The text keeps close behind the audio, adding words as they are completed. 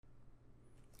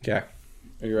Okay.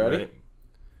 Are you ready?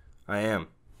 Right.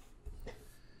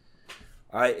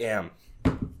 I am.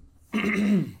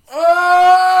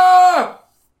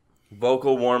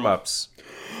 Vocal warm-ups.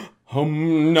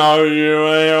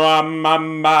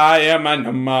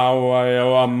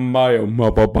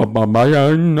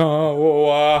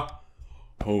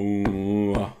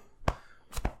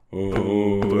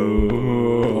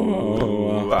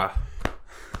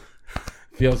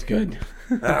 Feels good.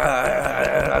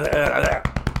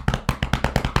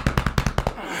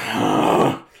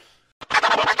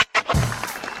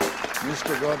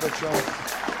 Mr.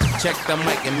 Gorbachev. Check the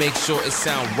mic and make sure it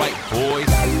sound right, boys.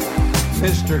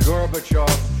 Mr.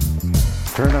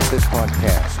 Gorbachev. Turn up this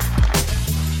podcast.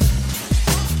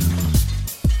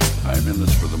 I'm in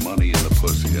this for the money and the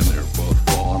pussy, and they're both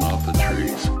falling off the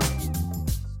trees.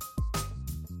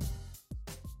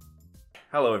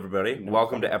 Hello, everybody.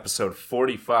 Welcome to episode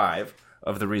 45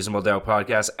 of the Reasonable Doubt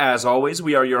podcast. As always,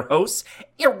 we are your hosts,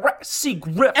 Irasci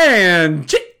Griff And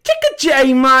Chicka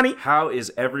J Money. How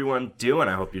is everyone doing?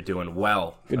 I hope you're doing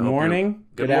well. Good morning.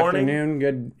 Good morning. afternoon.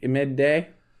 Good midday.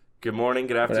 Good morning.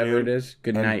 Good afternoon. Whatever it is.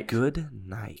 Good and night. Good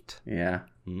night. Yeah.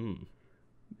 Mm.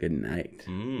 Good night.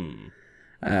 Mm.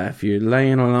 If you're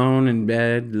laying alone in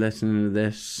bed listening to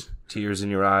this, Tears in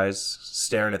your eyes,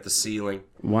 staring at the ceiling.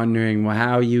 wondering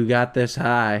how you got this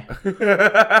high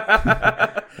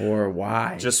or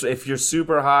why. Just if you're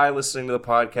super high listening to the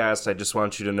podcast, I just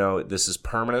want you to know this is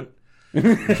permanent.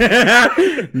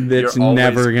 That's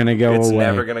never going to go away. It's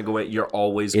never going to go away. You're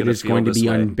always going to feel It is going to be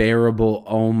way. unbearable.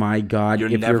 Oh my God.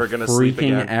 You're if never you're gonna sleep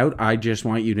freaking again. out, I just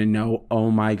want you to know, oh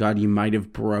my God, you might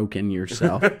have broken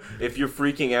yourself. If you're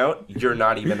freaking out, you're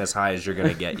not even as high as you're going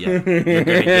to get yet. You're going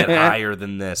to get higher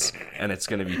than this, and it's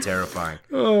going to be terrifying.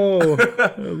 Oh,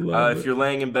 If you're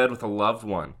laying in bed with a loved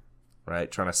one,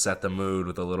 right, trying to set the mood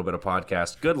with a little bit of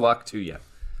podcast, good luck to you.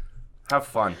 Have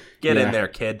fun. Get in there,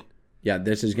 kid. yeah,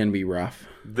 this is going to be rough.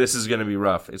 This is going to be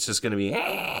rough. It's just going to be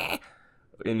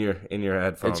in your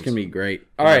headphones. It's going to be great.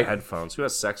 All In your right. headphones. Who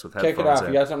has sex with headphones? Kick it off. in?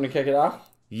 You got something to kick it off?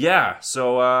 Yeah.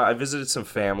 So I visited some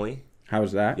family How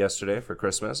was that? yesterday for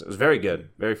Christmas. It was very good.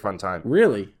 Very fun time.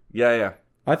 Really? Yeah.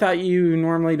 I thought you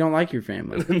normally don't like your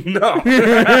family. No.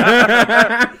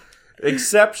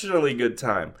 Exceptionally good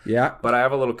time. Yeah. But I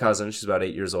have a little cousin. She's about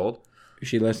 8 years old.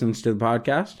 She listens to the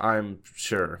podcast? I'm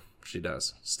sure she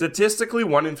does. Statistically,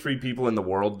 1 in 3 people in the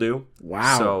world do.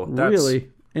 Wow. So that's really?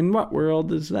 In what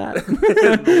world is that?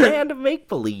 land of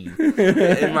make-believe.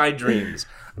 In my dreams.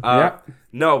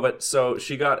 No, but so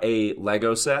she got a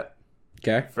Lego set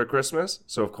Okay. for Christmas.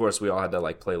 So, of course, we all had to,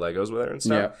 play Legos with her and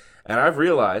stuff. Yeah. And I've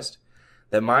realized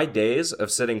that my days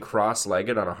of sitting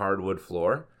cross-legged on a hardwood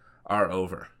floor are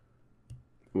over.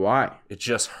 Why? It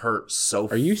just hurts so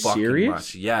Are you fucking serious?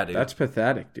 much. Yeah, dude. That's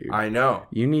pathetic, dude. I know.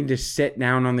 You need to sit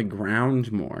down on the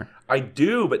ground more. I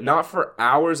do, but not for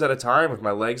hours at a time with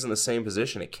my legs in the same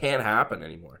position. It can't happen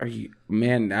anymore. Are you,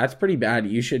 man? That's pretty bad.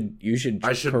 You should.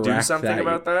 I should do correct something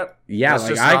about that? Yeah, That's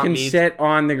like just I not can me. sit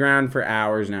on the ground for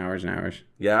hours and hours and hours.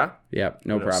 Yeah? Yep,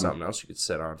 no You know, problem. Something else you could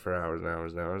sit on for hours and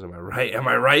hours and hours. Am I right? Am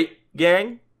I right,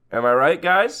 gang? Am I right,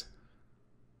 guys?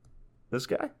 This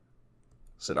guy?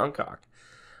 Sit on cock.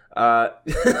 I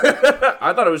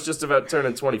thought it was just about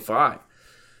turning 25.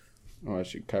 Oh, I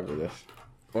should cover this.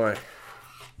 Boy.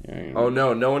 Yeah, Oh,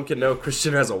 no one can know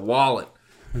Christian has a wallet.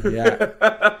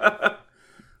 yeah.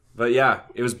 But yeah,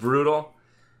 it was brutal.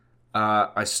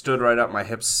 I stood right up. My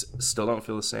hips still don't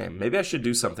feel the same. Maybe I should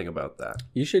do something about that.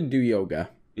 You should do yoga.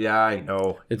 Yeah, I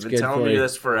know. It's You've good been telling for me you.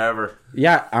 this forever.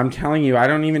 Yeah, I'm telling you, I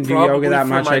don't even do Probably yoga that for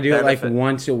much. my I do it like benefit.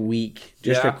 once a week.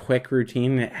 Just Yeah. a quick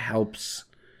routine. It helps.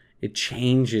 It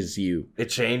changes you. It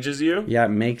changes you? Yeah, it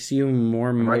makes you more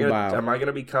Am I mobile.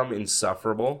 gonna become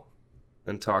insufferable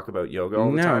and talk about yoga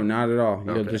all the No, time? not at all.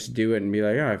 You'll Okay. just do it and be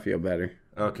like, oh, I feel better.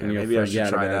 Okay, And you'll maybe I should forget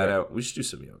try about that it. out. We should do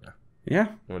some yoga. Yeah,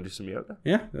 You want to do some yoga?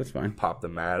 yeah, that's fine. Pop the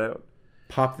mat out?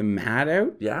 Pop the mat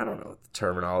out. Yeah, I don't know what the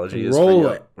terminology is. Roll for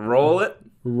yoga. it. Roll it?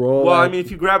 Roll Well, out. I mean, if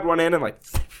you grabbed one end and oh,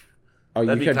 you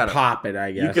that'd be could kinda- pop it,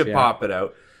 I guess. you could yeah. pop it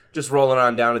out. Just roll it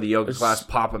on down to the yoga It's- class,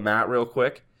 pop a mat real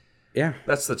quick. Yeah,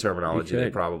 That's the terminology You they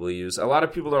could. probably use. A lot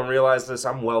of people don't realize this.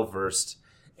 I'm well versed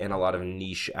in a lot of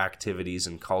niche activities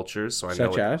and cultures, so I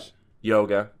know such as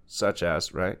yoga, such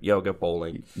as right, yoga,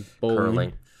 bowling, bowling.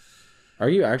 curling. Are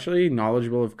you actually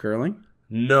knowledgeable of curling?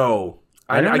 No,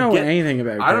 I don't know get- anything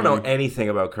about curling. I don't know anything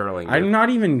about curling. dude. I'm not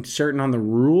even certain on the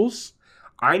rules.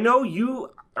 I know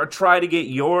you are trying to get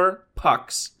your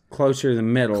pucks Closer to the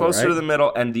middle, closer right? to the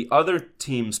middle, and the other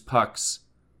team's pucks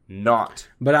not.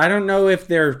 But I don't know if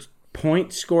they're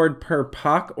points scored per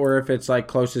puck or if it's like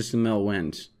closest to the middle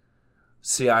wins.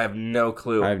 See, I have no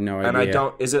clue. I have no And I idea.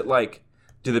 don't. Is it like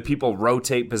Do the people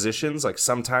rotate positions? Like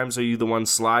sometimes are you the one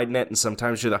sliding it, and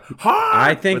sometimes you're the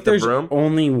I think with the there's broom?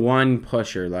 only one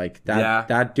pusher. Like that. Yeah.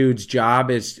 That dude's job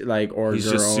is like, or He's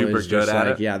girl just super is good just at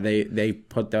like, it? yeah. They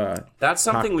put the. That's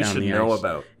something puck we down should the know ice.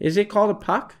 about. Is it called a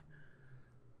puck?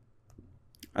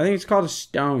 I think it's called a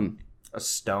stone. A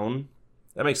stone?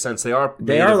 That makes sense. They are.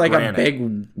 They made are of like granite. a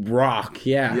big rock.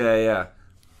 Yeah. Yeah.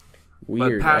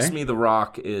 Weird. But pass eh? me the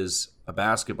rock is a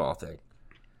basketball thing.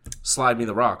 Slide me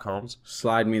the rock, Holmes.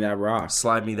 Slide me that rock.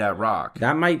 Slide me that rock.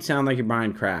 That might sound like you're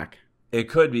buying crack. It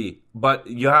could be, but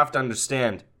you have to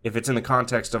understand if it's in the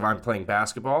context of I'm playing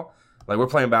basketball. Like we're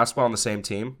playing basketball on the same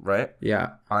team, right?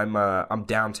 Yeah. I'm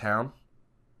downtown,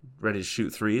 ready to shoot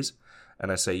threes,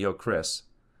 and I say, "Yo, Chris."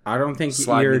 I don't think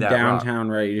Slide me you're that downtown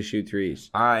ready to shoot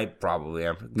threes. I probably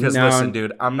am. Because No. listen,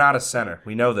 dude, I'm not a center.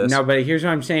 We know this. No, but here's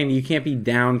what I'm saying. You can't be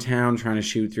downtown trying to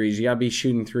shoot threes. You gotta be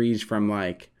shooting threes from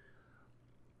like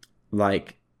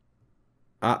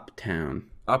uptown.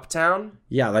 Uptown?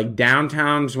 Yeah, like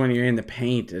downtown's when you're in the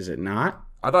paint, is it not?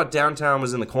 I thought downtown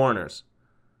was in the corners.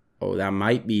 Oh, that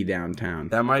might be downtown.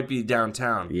 That might be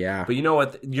downtown. Yeah. But you know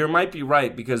what? You might be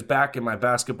right because back in my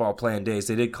basketball playing days,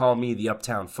 they did call me the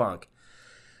Uptown Funk.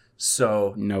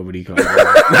 So Nobody called it.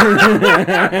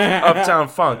 Uptown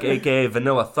Funk, a.k.a.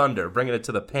 Vanilla Thunder, bringing it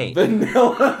to the paint.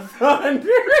 Vanilla Thunder.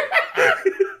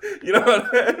 You know what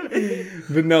I mean?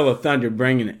 Vanilla Thunder,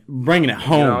 bringing it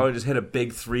home. You know, just hit a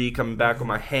big three, coming back with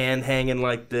my hand hanging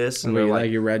like this. And Wait, they're like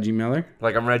like, you're Reggie Miller?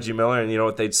 like I'm Reggie Miller, and you know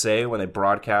what they'd say when they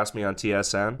broadcast me on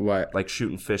TSN? What? Like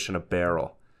shooting fish in a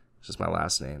barrel. It's just my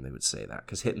last name. They would say that.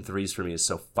 Because hitting threes for me is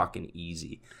so fucking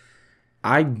easy.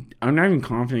 I'm not even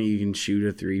confident you can shoot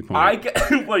a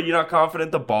 3-point. Well, you're not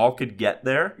confident the ball could get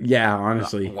there? Yeah,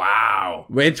 honestly. Wow.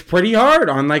 It's pretty hard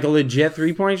on like a legit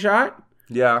 3-point shot.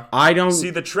 Yeah. I don't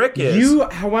See, the trick is...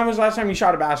 when was the last time you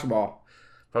shot a basketball?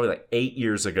 Probably like 8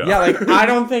 years ago. Yeah, like I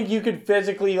don't think you could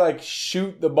physically like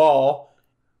shoot the ball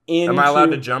into... Am I allowed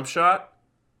to jump shot?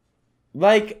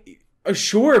 Like,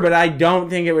 sure, but I don't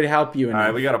think it would help you All enough.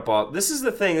 right, we got a ball. This is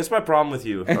the thing. This is my problem with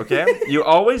you, okay? You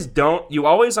always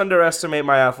underestimate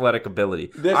my athletic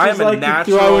ability. This is like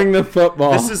throwing the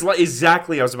football. This is like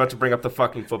exactly. I was about to bring up the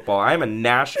fucking football. I am a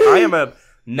natural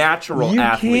you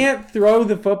athlete. can't throw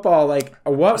the football. Like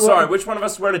what? Sorry, which one of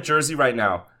us is wearing a jersey right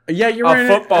now? Yeah, you're A wearing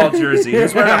football jersey.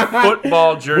 Who's wearing a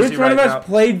football jersey Which one right of now? us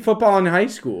played football in high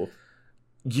school?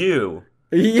 You.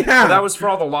 Yeah, That was for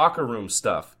all the locker room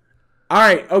stuff. all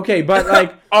right. Okay, but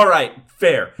like, All right,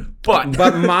 fair. But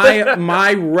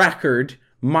my record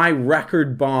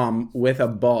bomb with a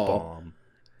ball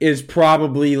is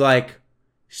probably like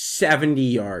 70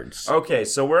 yards okay,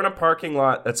 so we're in a parking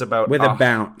lot that's about with a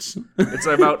bounce. It's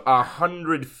about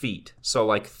 100 feet, so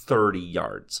like 30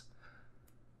 yards.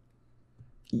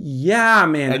 Yeah,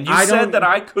 man. And you said that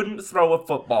I couldn't throw a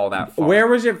football that far. Where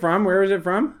was it from?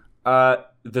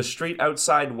 The street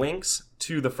outside Winks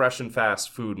to the Fresh and Fast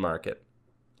food market.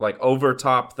 Like over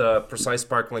top the Precise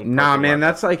Sparkling. Nah, parking man, lot.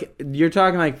 that's like you're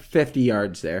talking like 50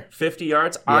 yards there. 50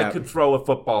 yards? Yeah. I could throw a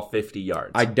football 50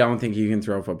 yards. I don't think you can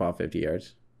throw a football 50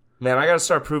 yards. Man, I got to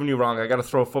start proving you wrong. I got to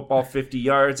throw a football 50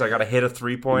 yards. I got to hit a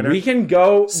three-pointer. We can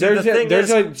go. See,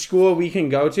 There's a school we can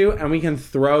go to, and we can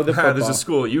throw the football. There's a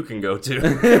school you can go to.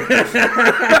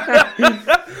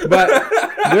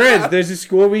 But there's a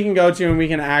school we can go to, and we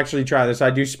can actually try this.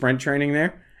 I do sprint training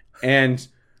there, and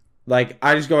like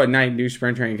I just go at night and do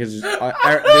sprint training because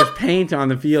there's paint on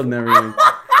the field and everything.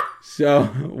 So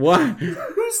what?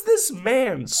 Who's this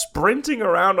man sprinting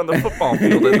around on the football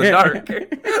field in the dark?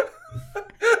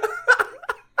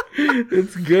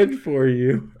 It's good for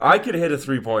you. I could hit a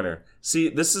three-pointer. See,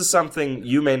 this is something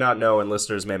you may not know and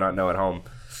listeners may not know at home.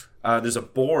 There's a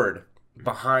board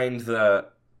behind the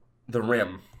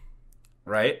rim,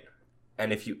 right?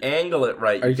 And if you angle it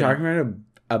right... Are you talking about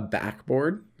a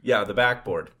backboard Yeah, the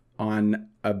backboard. on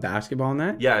a basketball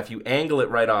net? Yeah, if you angle it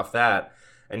right off that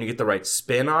and you get the right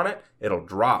spin on it, it'll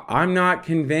drop. I'm not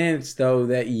convinced, though,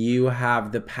 that you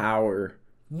have the power.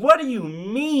 What do you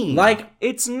mean? Like-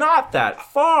 it's not that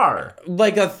far.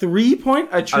 Like a 3-point,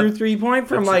 a true 3-point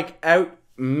from like out.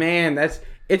 Man,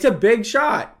 it's a big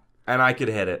shot. And I could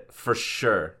hit it, for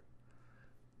sure.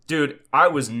 Dude, I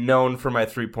was known for my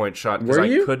 3-point shot because Were I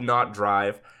you? could not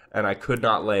drive and I could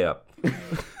not lay up.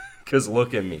 Because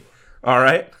look at me. All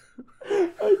right? I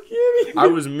can't even. I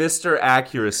was Mr.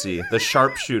 Accuracy, the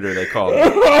sharpshooter they called me.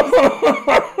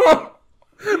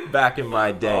 Back in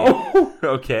my day.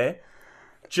 Okay?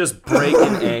 Just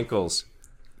breaking ankles.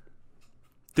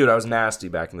 Dude, I was nasty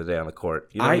back in the day on the court.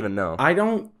 You don't even know. I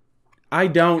don't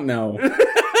know.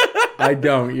 I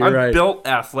don't. You're I'm right. built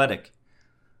athletic.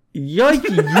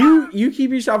 You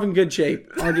keep yourself in good shape.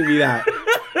 I'll give you that.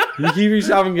 You keep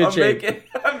yourself in good shape.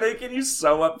 I'm making you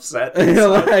so upset.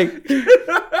 Like,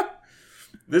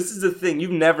 This is the thing.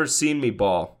 You've never seen me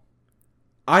ball.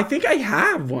 I think I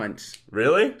have once.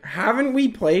 Really? Haven't we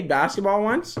played basketball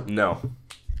once? No.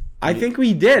 I think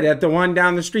we did at the one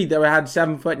down the street that had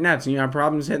 7-foot nets, and you had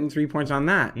problems hitting 3 points on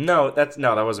that. No, that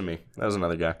wasn't me. That was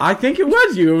another guy. I think it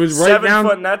was you. It was right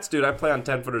 7-foot nets, dude. I play on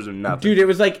 10-footers or nothing. Dude, it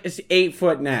was like it's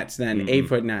 8-foot nets then.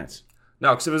 8-foot nets.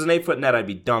 No, because if it was an 8-foot net, I'd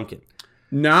be dunking.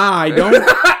 Nah, I don't.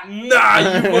 Nah,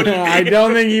 you wouldn't be. I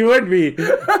don't think you would be.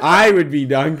 I would be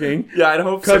dunking. Yeah, I'd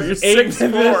hope so. You're 6'4". This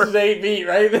is 8 feet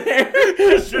right there.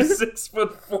 You're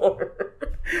 6'4".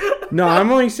 No,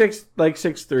 I'm only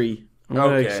 6'3". I'm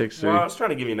only Okay. like 6'3". Well, I was trying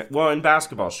to give you. Well, in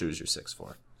basketball shoes, you're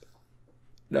 6'4".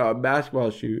 No,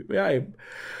 basketball shoe. Yeah,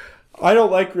 I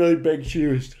don't like really big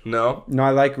shoes. No. No,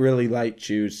 I like really light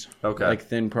shoes. Okay. Like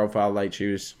thin profile light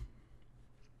shoes.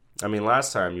 I mean,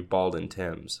 last time you balled in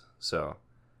Tim's, so.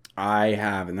 I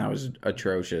have, and that was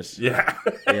atrocious. Yeah.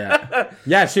 Yeah.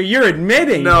 Yeah, so you're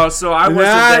admitting. No, so I wasn't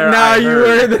there. No, I you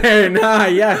heard. were there. Nah,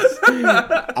 yes.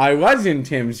 I was in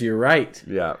Tim's, you're right.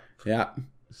 Yeah. Yeah.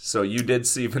 So you did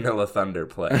see Vanilla Thunder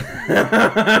play.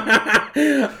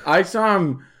 I saw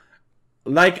him,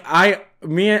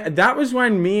 that was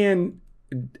when me and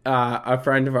a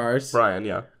friend of ours, Brian,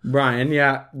 yeah. Brian,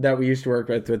 that we used to work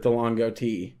with the long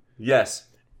goatee. Yes.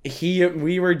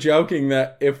 We were joking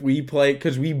that if we play,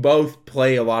 because we both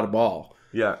play a lot of ball,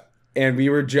 Yeah. and we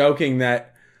were joking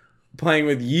that playing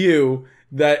with you,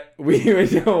 that we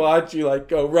would watch you like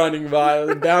go running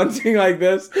by, bouncing like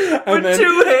this, and With then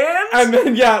 2 hands? and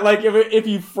then like if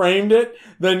you framed it,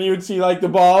 then you would see like the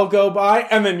ball go by,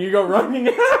 and then you go running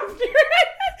after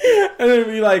it, and then you'd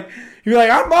be like,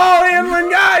 I'm ball handling,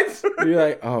 guys. You're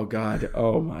like, oh god,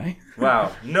 oh my.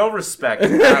 Wow. No respect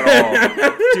at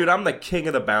all. Dude, I'm the king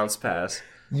of the bounce pass.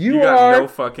 You got are no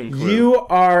fucking clue. You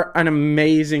are an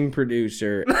amazing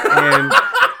producer, and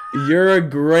you're a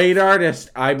great artist.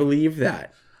 I believe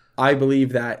that.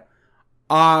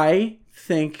 I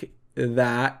think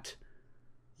that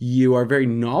you are very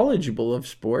knowledgeable of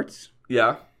sports.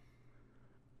 Yeah.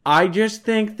 I just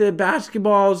think that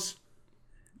basketball's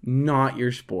not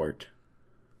your sport.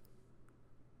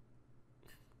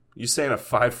 You saying a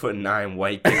 5'9"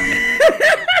 white guy?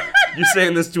 You're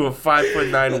saying this to a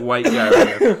 5'9" white guy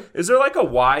right now. Is there like a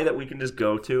Y that we can just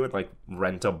go to and like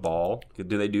rent a ball?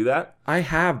 Do they do that? I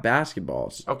have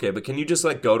basketballs. Okay, but can you just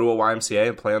like go to a YMCA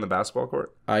and play on the basketball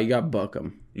court? You got to book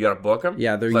them. You gotta book them?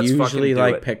 Yeah, they're Let's fucking usually do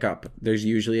like it. pickup. There's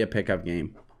usually a pickup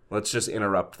game. Let's just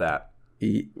interrupt that.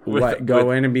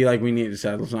 Go in and be like, we need to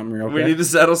settle something real quick. We need to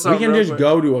settle We something. can real just quick.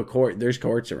 go to a court. There's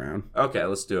courts around. Okay,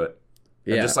 let's do it.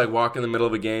 Yeah. And just like walk in the middle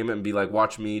of a game and be like,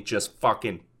 watch me just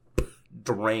fucking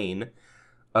drain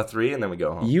a 3, and then we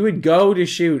go home. You would go to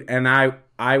shoot, and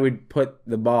I would put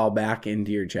the ball back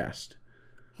into your chest.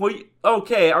 Well,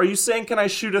 okay, are you saying can I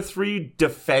shoot a 3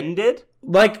 defended?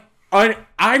 Like,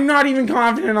 I'm not even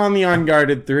confident on the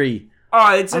unguarded 3.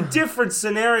 Oh, it's a different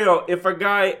scenario if a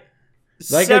guy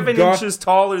Like 7 inches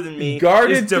taller than me is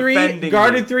Guarded defending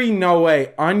me. 3, no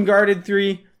way. Unguarded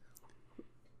 3,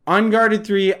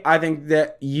 I think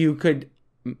that you could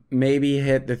maybe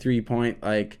hit the 3-point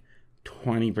like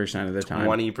 20% of the time.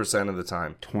 20% of the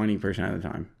time. 20% of the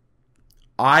time.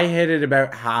 I hit it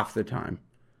about half the time.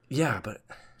 Yeah, but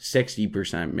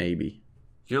 60% maybe.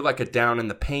 you're like a down in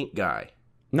the paint guy.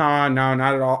 No, not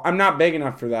at all. I'm not big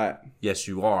enough for that. Yes,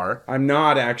 you are. I'm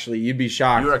not actually. You'd be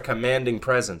shocked. You're a commanding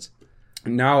presence.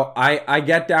 No, I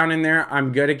get down in there.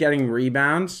 I'm good at getting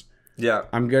rebounds. Yeah.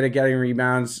 I'm good at getting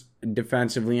rebounds.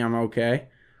 Defensively, I'm okay.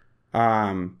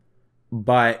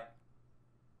 But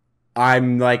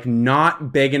I'm like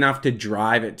not big enough to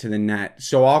drive it to the net.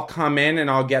 So I'll come in and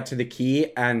I'll get to the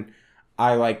key and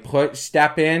I like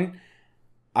step in.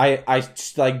 I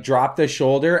like drop the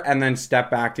shoulder and then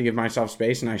step back to give myself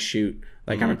space and I shoot.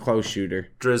 Like I'm a close shooter.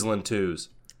 Drizzling 2s.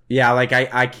 Yeah, like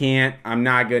I can't, I'm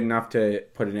not good enough to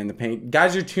put it in the paint.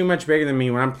 Guys are too much bigger than me.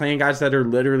 When I'm playing guys that are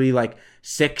literally like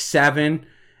 6'7",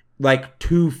 like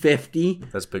 250,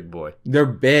 That's big boy. they're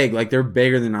big. Like they're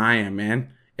bigger than I am,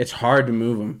 man. It's hard to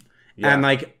move them. Yeah. And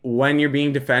like when you're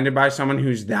being defended by someone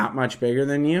who's that much bigger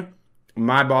than you,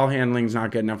 my ball handling's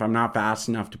not good enough. I'm not fast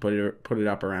enough to put it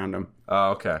up around them.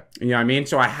 Oh, okay. You know what I mean?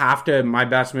 So I have to, my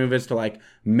best move is to like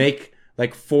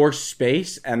force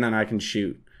space and then I can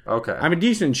shoot. Okay. I'm a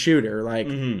decent shooter. Like,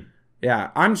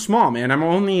 yeah, I'm small, man. I'm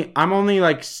only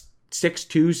like 6'2",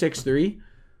 6'3".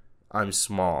 I'm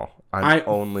small. I'm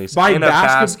only by in a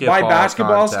basketball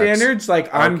context. standards.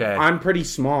 Like, Okay. I'm pretty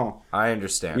small. I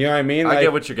understand. You know what I mean? I Like,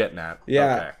 get what you're getting at.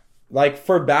 yeah. Okay. Like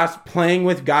for playing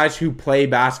with guys who play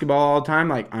basketball all the time.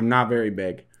 Like, I'm not very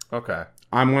big. Okay.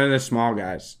 I'm one of the small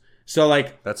guys. So,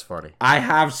 like, That's funny. I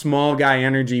have small guy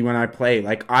energy when I play.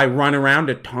 Like, I run around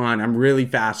a ton. I'm really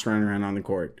fast running around on the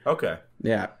court. Okay.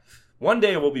 Yeah. One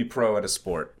day we'll be pro at a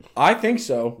sport. I think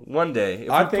so. One day. We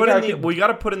got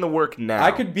to put in the work now.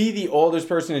 I could be the oldest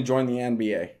person to join the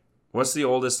NBA. What's the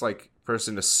oldest, like,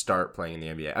 person to start playing in the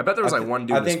NBA? I bet there was, like, one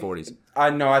dude in his 40s.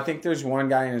 I think there's one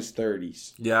guy in his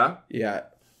 30s. Yeah? Yeah. It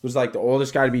was, like, the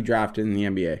oldest guy to be drafted in the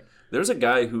NBA. There's a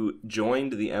guy who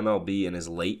joined the MLB in his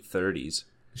late 30s.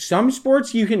 Some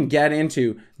sports you can get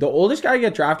into. The oldest guy to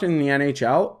get drafted in the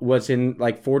NHL was in,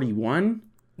 like, 41.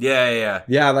 Yeah.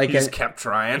 Yeah, like... He just kept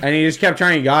trying. And he just kept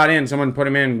trying. He got in. Someone put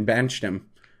him in and benched him.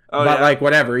 Oh, but, yeah? like,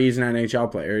 whatever. He's an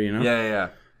NHL player, you know? Yeah.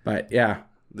 But, yeah.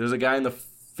 There's a guy in the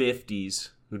 50s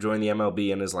who joined the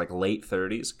MLB in his, like, late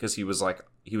 30s because he was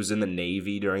in the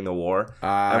Navy during the war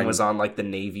and was on, like, the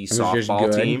Navy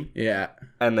softball team. Yeah.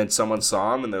 And then someone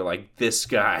saw him and they're like, this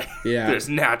guy, Yeah. there's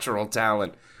natural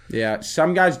talent. Yeah.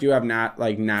 Some guys do have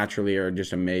naturally are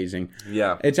just amazing.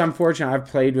 Yeah. It's unfortunate. I've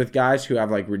played with guys who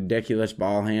have, like, ridiculous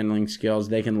ball handling skills.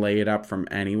 They can lay it up from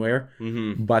anywhere.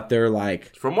 Mm-hmm. But they're,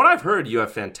 like... From what I've heard, you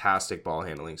have fantastic ball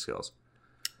handling skills.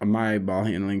 My ball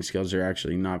handling skills are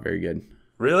actually not very good.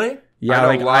 Really? Yeah,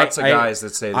 I know lots of guys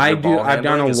that say that I've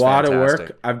done a lot of fantastic.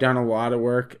 work. I've done a lot of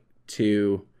work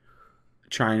to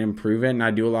try and improve it, and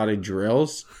I do a lot of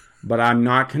drills, but I'm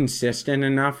not consistent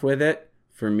enough with it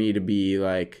for me to be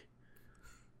like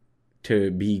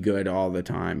good all the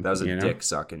time. That was a you know? dick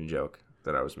sucking joke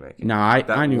that I was making. No,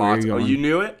 I knew where you were going. Oh, you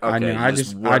knew it? Okay, I knew.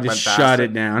 you I just shut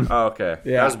it down. Oh, okay.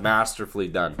 Yeah. That was masterfully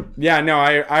done. Yeah, no,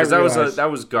 I realized. That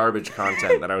was garbage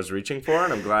content that I was reaching for,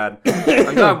 and I'm glad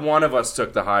one of us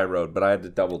took the high road, but I had to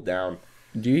double down.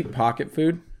 Do you eat pocket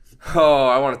food? Oh,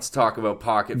 I wanted to talk about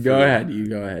pocket food. Go ahead. You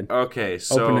go ahead. Okay,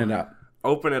 so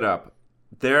Open it up.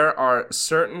 There are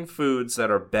certain foods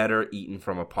that are better eaten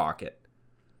from a pocket.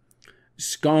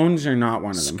 Scones are not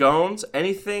one of them. Scones,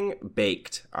 anything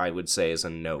baked, I would say is a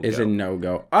no-go. Is a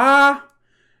no-go.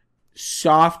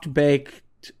 Soft baked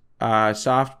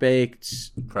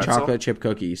chocolate chip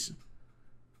cookies.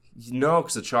 No,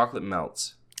 because the chocolate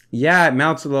melts. Yeah, it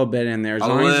melts a little bit in there. As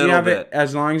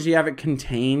long as you have it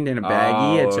contained in a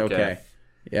baggie, it's okay.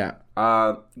 Yeah.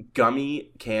 Gummy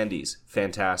candies,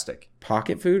 fantastic.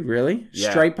 Pocket food, really? Yeah.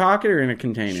 Straight pocket or in a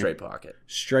container? Straight pocket.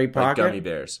 Straight Like pocket? gummy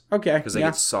bears. Okay. Because they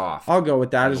get soft. I'll go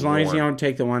with that and as long as you warm. don't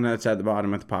take the one that's at the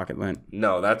bottom of the pocket lint.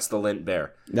 No, that's the lint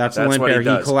bear. That's the lint what bear. he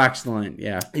does. He collects the lint,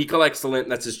 yeah. He collects the lint.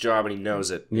 That's his job, and he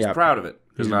knows it. He's Yeah. proud of it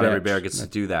because He's a not every bitch. bear gets to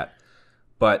do that.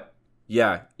 But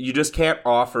yeah, you just can't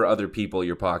offer other people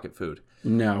your pocket food.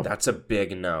 No. That's a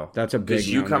big no. That's a big because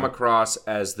you no-no. come across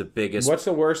as the biggest. What's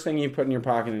the worst thing you put in your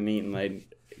pocket and eating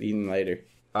later?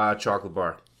 Chocolate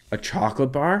bar. A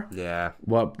chocolate bar? Yeah.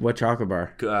 What chocolate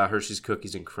bar? Hershey's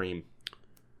cookies and cream.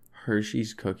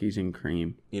 Hershey's cookies and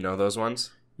cream. You know those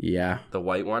ones? Yeah. The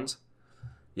white ones?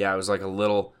 Yeah, it was like a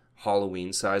little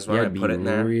Halloween size one. Yeah, I it'd put it in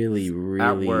there. really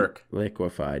At work.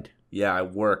 liquefied. Yeah,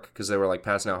 at work because they were like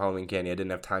passing out Halloween candy. I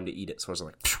didn't have time to eat it, so I was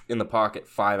like in the pocket.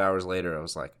 5 hours later, I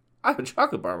was like, I have a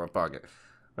chocolate bar in my pocket.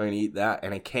 I'm gonna eat that,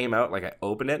 and it came out like I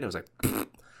opened it, and it was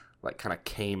like kind of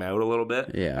came out a little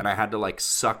bit. Yeah. And I had to like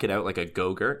suck it out like a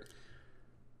Go-Gurt.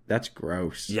 That's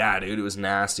gross. Yeah, dude, it was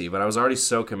nasty. But I was already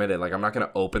so committed. Like, I'm not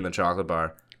gonna open the chocolate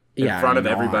bar in Yeah, front of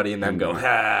I'm everybody and then go,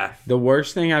 ha. The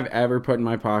worst thing I've ever put in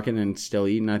my pocket and still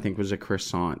eaten, I think, was a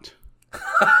croissant.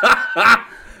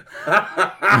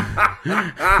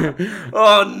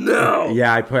 Oh no!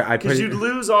 Yeah, I put Because you'd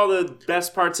lose all the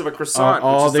best parts of a croissant.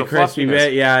 all which is the crispy fluffiness.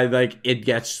 bit. Yeah, like it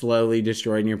gets slowly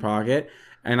destroyed in your pocket.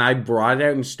 And I brought it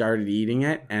out and started eating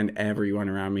it, and everyone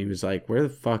around me was like, "Where the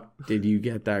fuck did you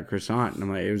get that croissant?" And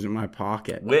I'm like, "It was in my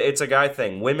pocket." It's a guy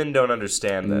thing. Women don't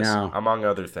understand this, No. among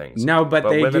other things. No, but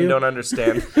they women do. don't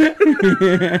understand.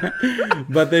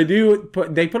 But they do.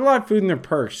 They put a lot of food in their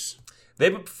purse. They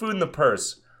put food in the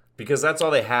purse because that's all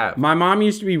they have. My mom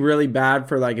used to be really bad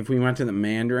for like if we went to the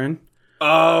Mandarin.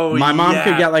 Oh, My mom yeah.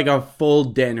 could get like a full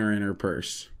dinner in her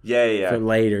purse Yeah. for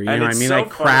later. You know And what I it's mean? so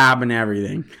Like funny. crab and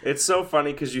everything. It's so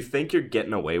funny because you think you're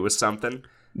getting away with something.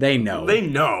 They know. They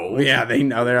know. Yeah, they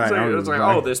know. They're like, It's like,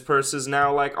 oh, this purse is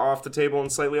now like off the table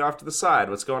and slightly off to the side.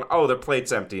 What's going on? Oh, their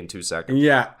plate's empty in 2 seconds.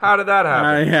 yeah. How did that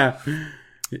happen? Yeah.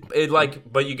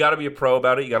 But you got to be a pro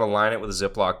about it. You got to line it with a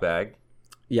Ziploc bag.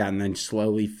 Yeah, and then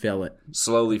slowly fill it.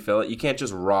 Slowly fill it. You can't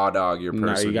just raw dog your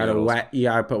purse. No, you with gotta noodles. You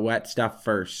gotta put wet stuff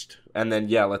first. And then,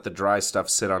 let the dry stuff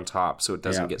sit on top so it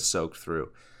doesn't Yeah. get soaked through.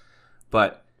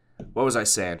 But what was I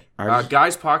saying? I was-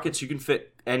 Guys' pockets, you can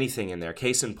fit anything in there.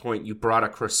 Case in point, you brought a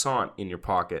croissant in your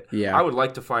pocket. Yeah. I would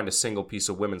like to find a single piece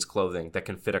of women's clothing that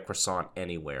can fit a croissant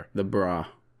anywhere. The bra.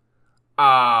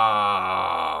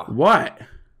 Ah. What?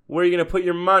 Where are you going to put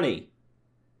your money?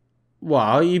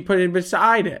 Well, you put it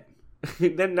beside it.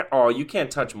 Then, you can't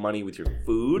touch money with your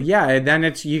food. Yeah, and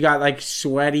then you got like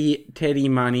sweaty titty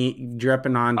money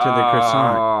dripping onto the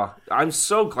croissant. I'm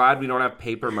so glad we don't have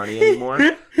paper money anymore.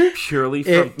 Purely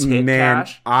from tit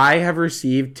cash. I have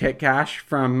received tit cash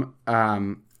from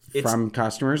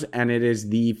customers, and it is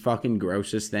the fucking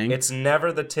grossest thing. It's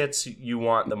never the tits you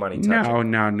want the money touching.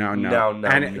 No.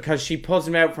 And because she pulls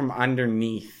them out from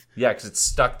underneath. Yeah, because it's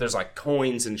stuck. There's like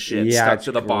coins and shit stuck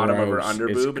to the bottom of her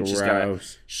underboob, and she's gotta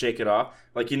shake it off.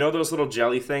 Like, you know those little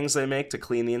jelly things they make to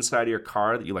clean the inside of your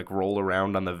car that you like roll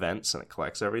around on the vents and it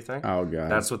collects everything? Oh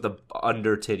god, that's what the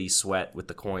under titty sweat with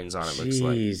the coins on it looks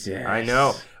Jesus. like. I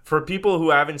know. For people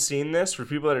who haven't seen this, for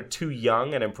people that are too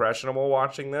young and impressionable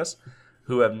watching this,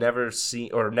 who have never seen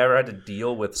or never had to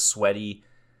deal with sweaty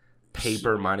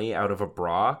paper money out of a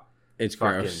bra, it's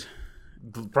gross.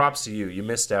 Props to you. You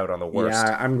missed out on the worst.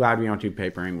 Yeah, I'm glad we don't do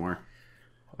paper anymore.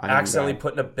 Accidentally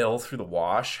putting a bill through the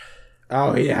wash.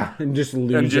 Oh, yeah. And just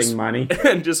losing money.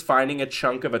 And just finding a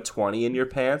chunk of a 20 in your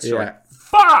pants. You're like,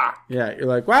 fuck! Yeah, you're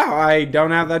like, wow, I don't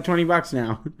have that $20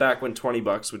 now. Back when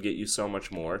 $20 would get you so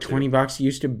much more. Too. $20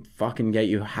 used to fucking get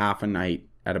you half a night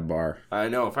at a bar. I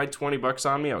know. If I had $20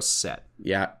 on me, I was set.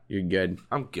 Yeah, you're good.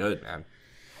 I'm good, man.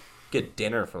 Get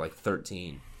dinner for like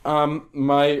 13.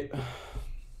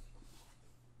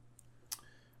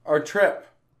 Our trip.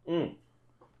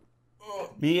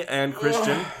 Me and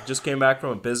Christian just came back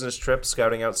from a business trip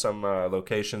scouting out some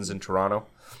locations in Toronto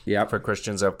for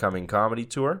Christian's upcoming comedy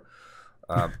tour.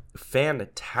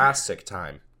 Fantastic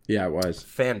time. Yeah, it was.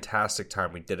 Fantastic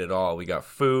time. We did it all. We got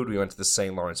food. We went to the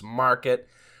St. Lawrence Market.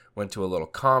 Went to a little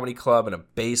comedy club in a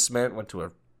basement. Went to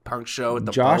a punk show at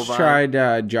the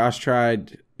Bovine. Josh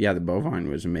tried... Yeah, the Bovine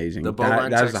was amazing. The Bovine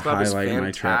that was Sex the Club is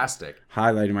highlight fantastic.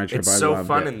 Highlight of my trip. It's so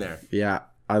fun in there. Yeah,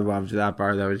 I loved that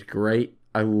bar. That was great.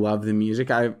 I love the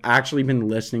music. I've actually been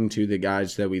listening to the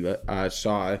guys that we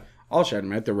saw. I'll shout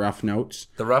them out. The Rough Notes.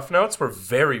 The Rough Notes were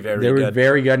very, very good. They were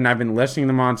very good, and I've been listening to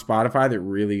them on Spotify. They're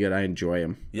really good. I enjoy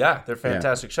them. Yeah, they're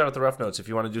fantastic. Shout out the Rough Notes. If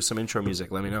you want to do some intro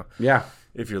music, let me know. Yeah.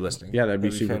 If you're listening. Yeah, that'd be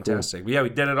super fantastic. cool. But yeah, we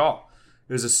did it all.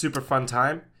 It was a super fun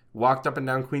time. Walked up and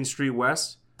down Queen Street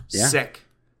West. Yeah. Sick.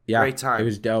 Yeah, great time. It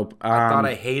was dope. I thought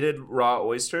I hated raw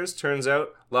oysters. Turns out,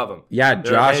 love them. Yeah,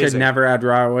 They're Josh amazing. had never had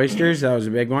raw oysters. That was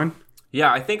a big one.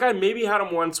 Yeah, I think I maybe had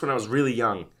them once when I was really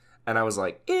young. And I was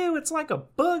like, ew, it's like a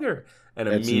booger. And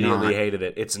immediately hated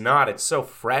it. It's not. It's so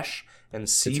fresh and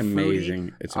seafoody. It's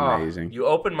amazing. It's amazing. You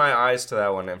opened my eyes to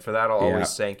that one. And for that, I'll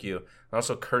always thank you. I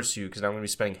also curse you because I'm going to be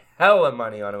spending hella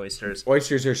money on oysters.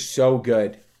 Oysters are so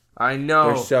good. I know.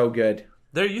 They're so good.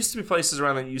 There used to be places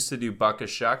around that used to do buck a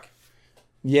shuck.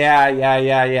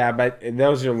 Yeah. But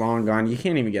those are long gone. You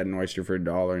can't even get an oyster for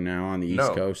 $1 now on the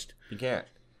East Coast. You can't.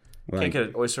 Can't get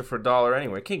an oyster for $1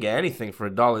 anywhere. Can't get anything for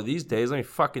 $1 these days. Let me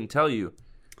fucking tell you.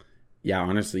 Yeah,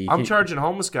 honestly. I'm charging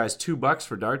homeless guys $2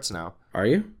 for darts now. Are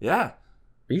you? Yeah.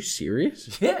 Are you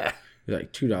serious? Yeah. You're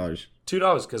like $2.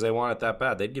 $2 because they want it that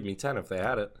bad. They'd give me 10 if they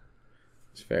had it.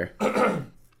 It's fair.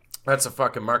 That's a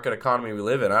fucking market economy we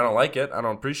live in. I don't like it. I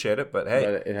don't appreciate it. But hey,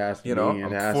 but it has to you know, be.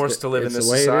 I'm forced to live in this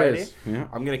society. Yeah.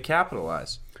 I'm going to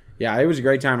capitalize. Yeah, it was a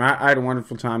great time. I had a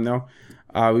wonderful time, though.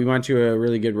 We went to a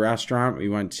really good restaurant. We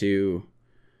went to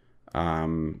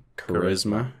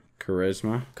Charisma.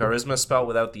 Charisma spelled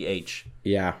without the H.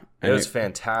 Yeah. It was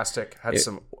fantastic. Had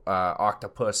some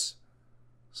octopus,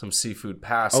 some seafood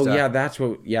pasta. Oh, yeah, that's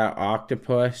what... Yeah,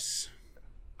 octopus.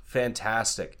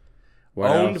 Fantastic. What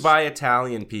owned else? by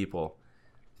Italian people.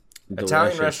 Delicious.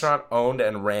 Italian restaurant owned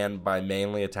and ran by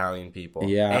mainly Italian people.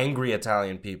 Yeah. Angry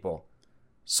Italian people.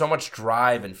 So much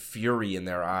drive and fury in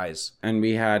their eyes. And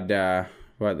we had, the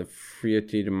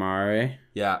Frutti di Mare.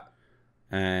 Yeah.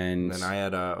 And then I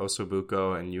had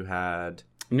ossobuco, and you had...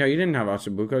 No, you didn't have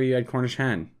ossobuco. You had Cornish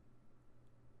hen.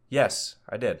 Yes,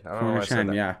 I did. I don't know why I Cornish said hen,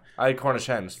 that. yeah. I had Cornish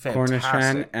hen. It was fantastic. Cornish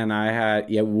hen, and I had...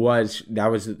 Yeah, that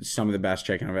was some of the best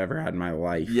chicken I've ever had in my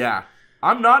life. Yeah.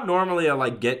 I'm not normally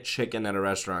a, get chicken at a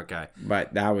restaurant guy.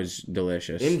 But that was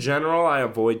delicious. In general, I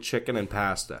avoid chicken and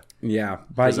pasta. Yeah,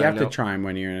 but you have to try them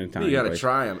when you're in a Italian You got to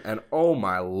try them, and oh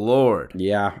my lord.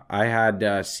 Yeah, I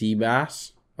had sea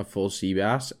bass, a full sea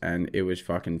bass, and it was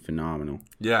fucking phenomenal.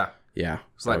 Yeah. Yeah.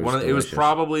 It's like it was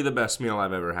probably the best meal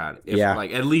I've ever had.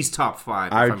 At least top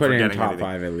 5. I would put it in top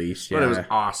 5 at least. Yeah. But it was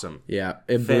awesome. Yeah,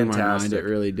 it blew my mind. It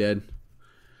really did.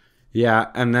 Yeah,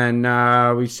 and then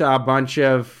we saw a bunch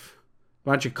of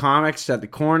comics at the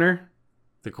Corner.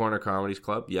 The Corner Comedy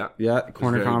Club. Yeah. Yeah, the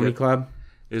Corner Comedy Club.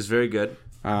 It was very good.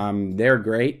 They're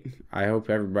great. I hope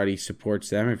everybody supports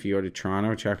them. If you go to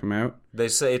Toronto, check them out. They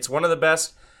say it's one of the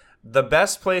best The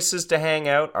best places to hang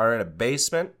out are in a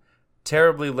basement,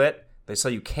 terribly lit. They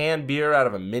sell you canned beer out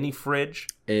of a mini fridge.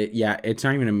 It's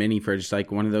not even a mini fridge. It's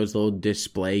like one of those little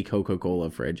display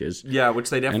Coca-Cola fridges. Yeah, which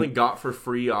they definitely got for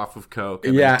free off of Coke,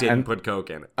 and they didn't put Coke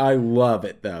in it. I love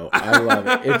it, though. I love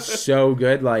it. It's so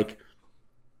good. Like,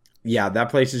 yeah, that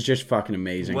place is just fucking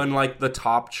amazing. When, like, the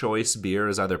top choice beer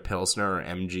is either Pilsner or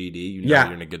MGD, you know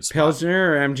you're in a good spot.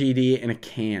 Pilsner or MGD in a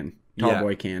can. Tall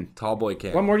boy can.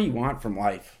 What more do you want from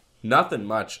life? Nothing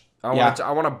much. I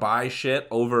want to buy shit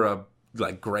over a,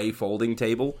 like, gray folding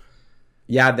table.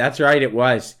 Yeah, that's right. It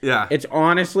was. Yeah. It's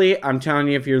honestly, I'm telling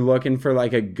you, if you're looking for,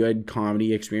 like, a good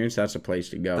comedy experience, that's the place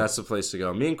to go. That's the place to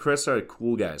go. Me and Chris are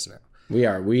cool guys now. We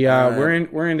are.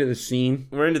 We're into the scene.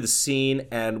 We're into the scene,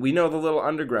 and we know the little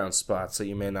underground spots that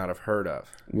you may not have heard of.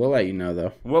 We'll let you know,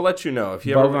 though. We'll let you know. If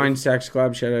you Bovine Sex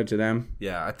Club, shout out to them.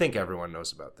 Yeah, I think everyone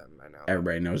knows about them by now.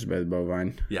 Everybody knows about the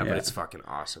Bovine. Yeah, but it's fucking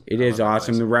awesome. It is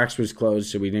awesome. The Rex was closed,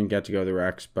 so we didn't get to go to the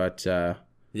Rex, but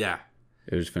yeah,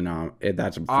 it was phenomenal.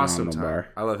 That's a awesome phenomenal bar.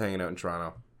 I love hanging out in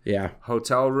Toronto. Yeah.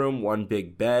 Hotel room, one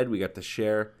big bed. We got to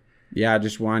share. Yeah,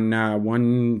 just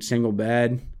one single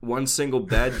bed. One single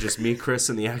bed, just me, Chris,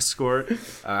 and the escort.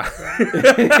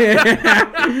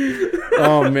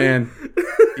 Oh man,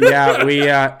 yeah.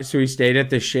 We stayed at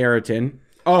the Sheraton.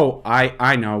 Oh,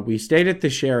 I know. We stayed at the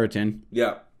Sheraton.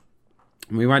 Yeah.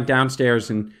 We went downstairs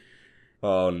and.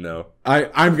 Oh no.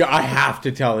 I have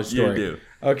to tell a story. You do.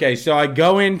 Okay, so I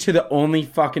go into the only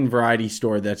fucking variety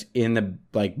store that's in the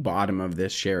like bottom of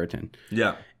this Sheraton.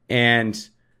 Yeah. And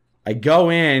I go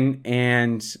in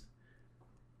and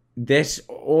this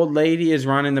old lady is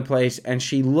running the place and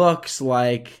she looks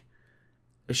like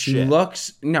she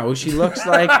looks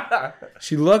like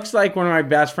one of my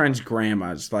best friend's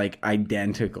grandmas, like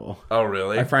identical. Oh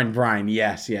really? My friend Brian,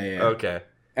 yes, yeah. Okay.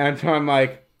 And so I'm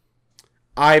like,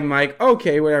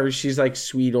 okay, whatever. She's like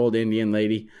sweet old Indian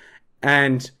lady.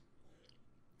 And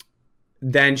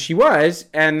then she was,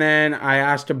 and then I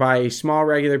asked to buy a small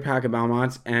regular pack of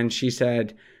Belmonts, and she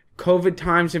said, COVID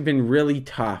times have been really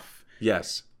tough.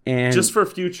 Yes. And just for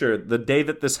future, the day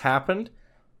that this happened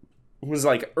was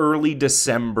like early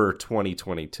December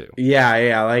 2022.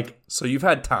 Yeah, like... So you've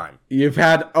had time. You've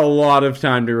had a lot of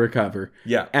time to recover.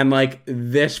 Yeah. And like,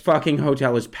 this fucking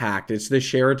hotel is packed. It's the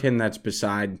Sheraton that's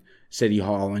beside City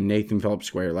Hall and Nathan Phillips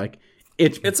Square. Like,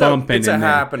 it's bumping It's a in there.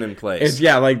 happening place.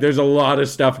 Like, there's a lot of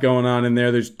stuff going on in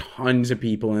there. There's tons of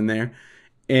people in there.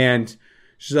 And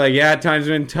she's like, yeah, times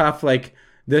have been tough. Like,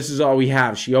 this is all we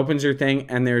have. She opens her thing,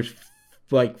 and there's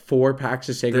like 4 packs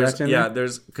of cigarettes in there. Yeah,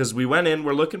 there's... Because we went in,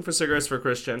 we're looking for cigarettes for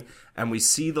Christian, and we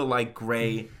see the, like,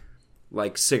 gray,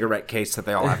 like, cigarette case that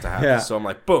they all have to have. Yeah. So I'm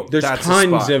like, boom, There's that's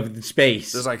tons the spot. of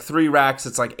space. There's, like, 3 racks.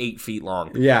 It's, like, 8 feet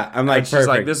long. Yeah, I'm like, and she's perfect.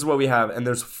 like, this is what we have, and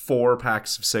there's 4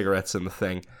 packs of cigarettes in the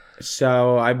thing.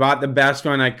 So I bought the best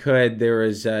one I could. There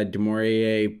was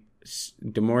Demorier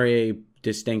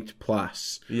Distinct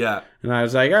Plus. Yeah. And I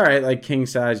was like, all right, like king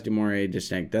size Demorier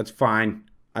Distinct. That's fine.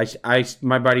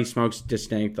 My buddy smokes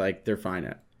Distinct. Like, they're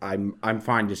fine. I'm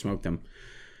fine to smoke them.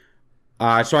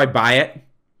 So I buy it.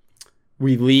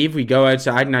 We leave. We go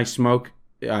outside, and I smoke.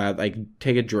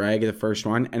 Take a drag of the first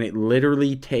one, and it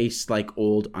literally tastes like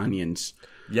old onions.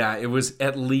 Yeah, it was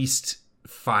at least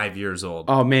 5 years old.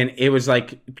 Oh man, it was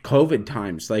like COVID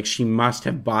times. Like, she must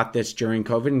have bought this during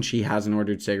COVID, and she hasn't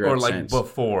ordered cigarettes Or like since.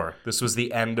 before. This was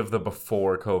the end of the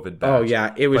before COVID batch. Oh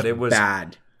yeah, it was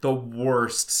bad. The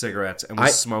worst cigarettes, and we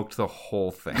smoked the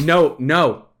whole thing.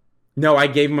 No, I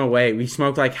gave them away. We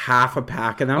smoked like half a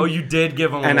pack of them. Oh, you did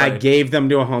give them and away. I gave them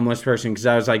to a homeless person because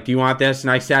I was like, do you want this?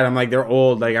 And I said, I'm like, they're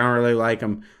old. Like, I don't really like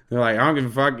them. They're like, I don't give a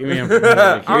fuck. Give me them.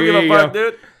 Like, I don't give a fuck,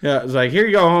 dude. Yeah, I was like, here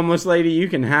you go, homeless lady. You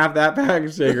can have that pack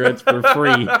of cigarettes for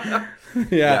free.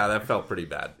 Yeah, that felt pretty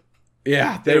bad.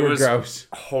 Yeah, they were gross.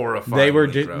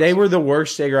 Horrifying. They were the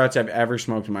worst cigarettes I've ever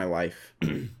smoked in my life.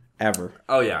 Ever.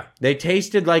 Oh, yeah. They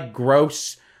tasted like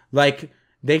gross, like...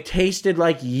 They tasted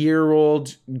like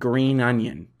year-old green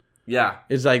onion. Yeah.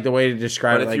 Is like the way to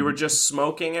describe it. But if you were just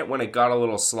smoking it when it got a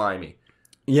little slimy.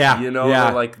 Yeah. You know,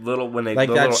 like little, when they, like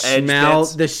the that little edge smell,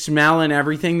 bits. the smell and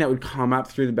everything that would come up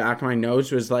through the back of my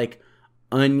nose was like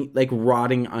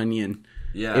rotting onion.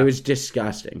 Yeah. It was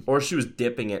disgusting. Or she was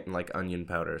dipping it in like onion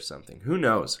powder or something. Who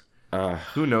knows?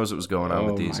 Who knows what was going on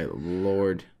with these? Oh my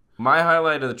Lord. My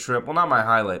highlight of the trip, well, not my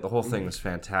highlight, the whole thing was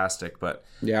fantastic, but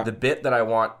the bit that I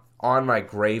want on my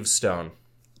gravestone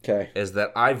is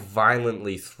that I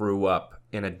violently threw up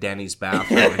in a Denny's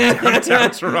bathroom in downtown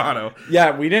Toronto.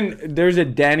 Yeah, there's a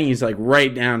Denny's like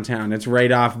right downtown. It's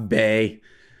right off Bay.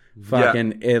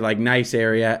 Fucking like nice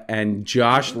area. And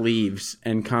Josh leaves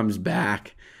and comes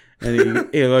back. And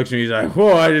he looks at me, he's like,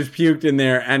 whoa, I just puked in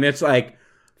there. And it's like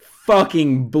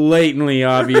fucking blatantly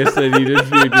obvious that he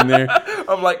just puked in there.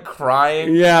 I'm like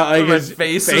crying. Yeah, like my his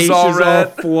face is all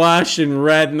red. flush and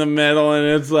red in the middle, and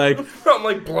it's like I'm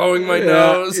like blowing my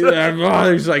nose. Yeah, oh,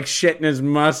 there's like shit in his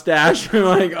mustache. I'm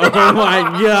like, oh my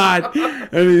god.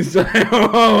 And he's like,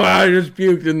 oh, I just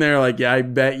puked in there. Like, yeah, I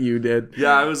bet you did.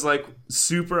 Yeah, I was like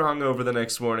super hungover the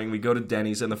next morning. We go to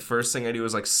Denny's, and the first thing I do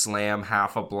is like slam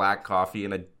half a black coffee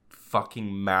in a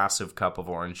fucking massive cup of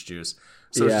orange juice.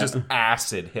 So it's just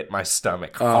acid hit my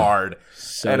stomach hard.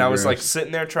 So and I was gross. like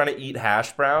sitting there trying to eat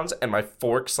hash browns, and my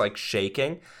fork's like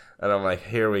shaking. And I'm like,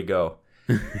 here we go.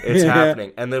 It's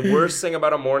happening. And the worst thing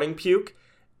about a morning puke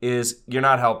is you're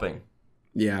not helping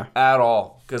Yeah. at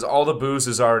all, because all the booze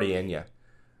is already in you.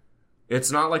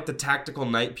 It's not like the tactical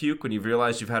night puke when you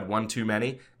realize you've had one too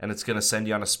many and it's going to send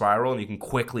you on a spiral and you can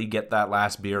quickly get that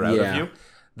last beer out of you.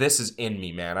 This is in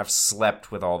me, man. I've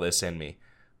slept with all this in me.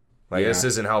 Like, this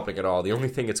isn't helping at all. The only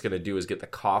thing it's going to do is get the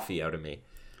coffee out of me.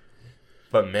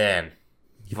 But, man.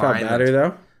 You felt better,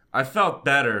 though? I felt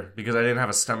better because I didn't have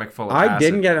a stomach full of I acid.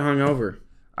 didn't get hungover.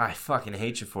 I fucking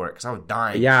hate you for it because I was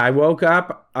dying. Yeah, I woke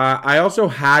up. I also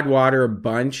had water a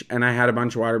bunch, and I had a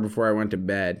bunch of water before I went to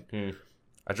bed.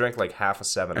 I drank like half a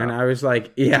 7-Up. And I was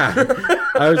like,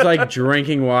 I was like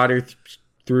drinking water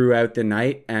throughout the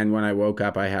night. And when I woke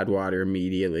up, I had water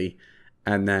immediately.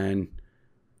 And then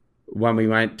when we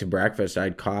went to breakfast, I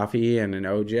had coffee and an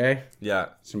OJ. Yeah.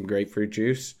 Some grapefruit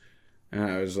juice. And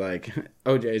I was like,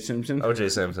 OJ Simpson. OJ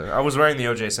Simpson. I was wearing the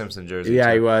OJ Simpson jersey. Yeah,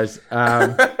 too. he was.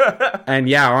 And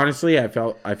yeah, honestly, I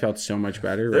felt so much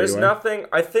better. There's right away. nothing.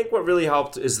 I think what really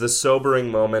helped is the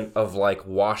sobering moment of like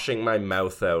washing my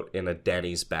mouth out in a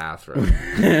Denny's bathroom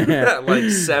at like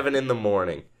 7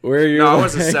 a.m. Where you? No, it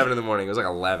wasn't 7 a.m. It was like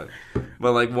 11.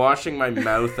 But like washing my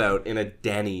mouth out in a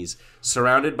Denny's,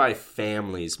 surrounded by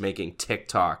families making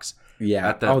TikToks.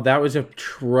 Yeah. That was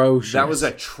atrocious. That was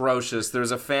atrocious. There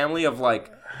was a family of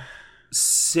like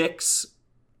 6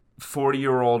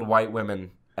 40-year-old white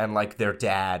women and like their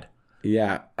dad.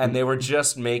 Yeah. And they were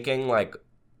just making like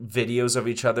videos of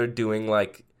each other doing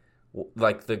like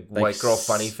the white girl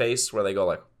funny face where they go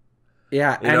like,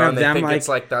 yeah, you know, and and they them think like, it's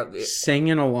like that,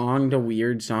 singing along to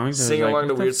weird songs. singing along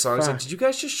to weird songs. Like, did you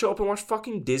guys just show up and watch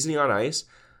fucking Disney on Ice?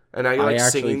 And now you're like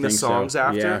singing the songs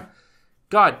after? Yeah.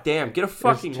 God damn, get a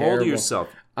fucking hold of yourself.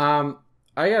 I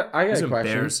got a question.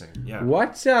 Embarrassing. Yeah.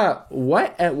 What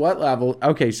at what level?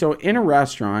 Okay, so in a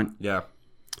restaurant, Yeah.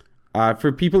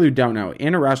 For people who don't know,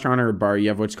 in a restaurant or a bar, you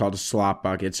have what's called a slop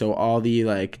bucket. So all the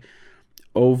like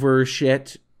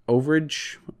overage,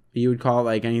 you would call it,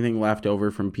 like anything left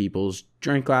over from people's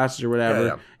drink glasses or whatever.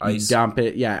 Yeah. Ice. You dump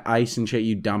it. Yeah, ice and shit.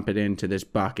 You dump it into this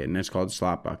bucket, and it's called a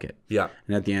slop bucket. Yeah.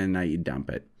 And at the end of the night, you dump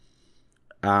it.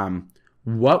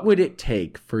 What would it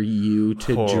take for you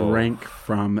to drink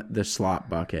from the slop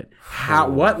bucket?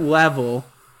 What level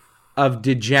of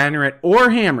degenerate or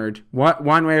hammered,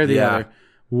 one way or the other,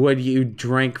 would you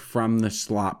drink from the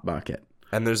slop bucket?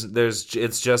 And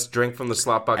it's just drink from the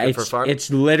slop bucket for fun? It's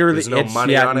literally, there's no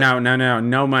money on it?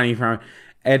 No money from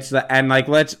it. And like,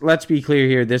 let's be clear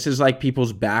here. This is like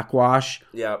people's backwash.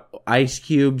 Yeah. Ice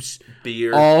cubes.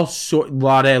 Beer.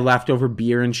 Lot of leftover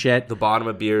beer and shit. The bottom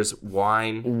of beers,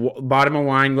 wine. Bottom of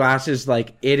wine glasses.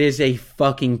 Like, it is a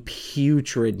fucking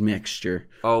putrid mixture.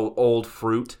 Oh, old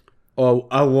fruit. Oh,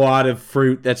 a lot of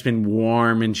fruit that's been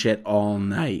warm and shit all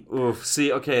night. Oof.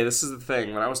 See, okay, this is the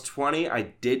thing. When I was 20,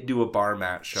 I did do a bar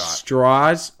mat shot.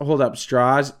 Straws. Hold up,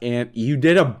 straws. And you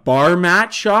did a bar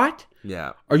mat shot?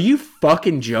 Yeah. Are you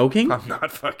fucking joking? I'm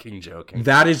not fucking joking.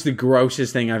 That is the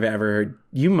grossest thing I've ever heard.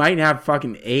 You might have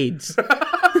fucking AIDS.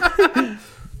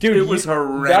 Dude, it was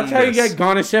horrendous. That's how you get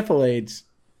gonosyphil AIDS.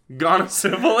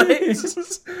 Gonosyphil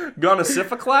AIDS?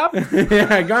 Gonosyphil clap?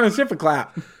 Yeah, gonosyphil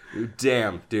clap.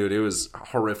 Damn, dude, it was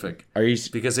horrific. Are you?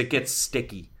 Because it gets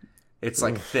sticky. It's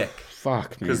like thick.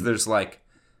 Fuck, man. Because there's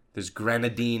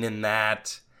grenadine in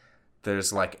that.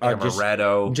 There's like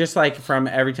amaretto. Just like from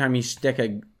every time you stick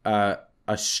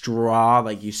a straw,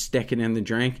 like you stick it in the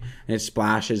drink and it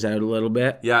splashes out a little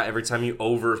bit. Yeah, every time you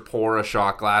over pour a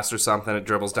shot glass or something, it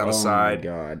dribbles down the side.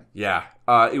 Oh my god. Yeah.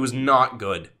 It was not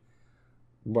good.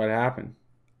 What happened?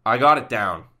 I got it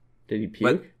down. Did you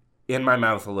puke? But in my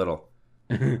mouth a little.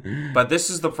 But this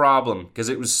is the problem, because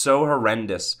it was so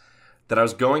horrendous that I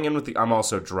was going in with I'm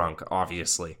also drunk,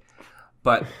 obviously.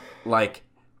 But, like,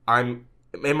 in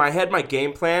my head, my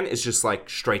game plan is just, like,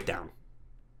 straight down.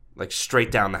 Like, straight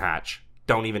down the hatch.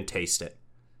 Don't even taste it.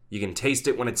 You can taste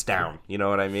it when it's down. You know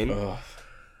what I mean? Ugh.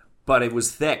 But it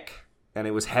was thick, and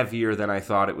it was heavier than I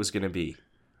thought it was going to be.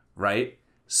 Right?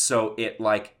 So it,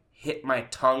 like, hit my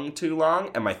tongue too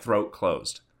long, and my throat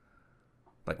closed.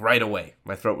 Like right away.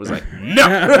 My throat was like, no!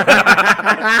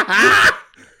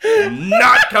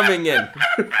 Not coming in.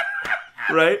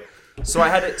 Right? So I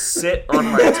had it sit on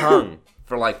my tongue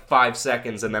for like 5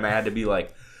 seconds, and then I had to be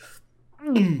like,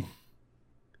 bleh.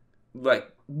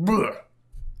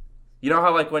 You know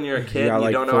how like when you're a kid and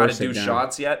you don't know how to do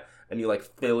shots yet, and you like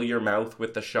fill your mouth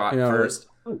with the shot first,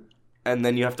 and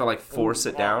then you have to like force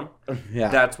it down? Yeah.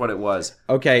 That's what it was.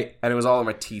 Okay. And it was all in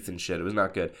my teeth and shit. It was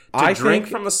not good. To drink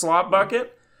from the slop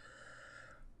bucket,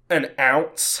 an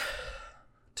ounce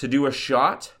to do a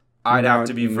shot, I'd have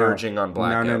to be verging on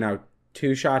blackout. No.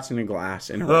 2 shots in a glass,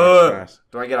 in a rocks glass.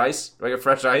 Do I get ice? Do I get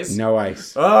fresh ice? No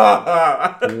ice.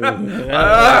 I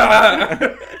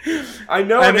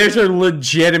know. And there's a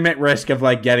legitimate risk of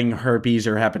like getting herpes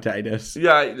or hepatitis.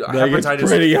 Yeah, hepatitis it's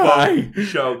pretty high.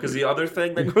 Show, because the other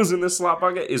thing that goes in the slop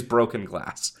bucket is broken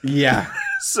glass. Yeah.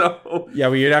 So. Yeah,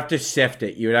 well, you'd have to sift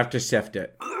it.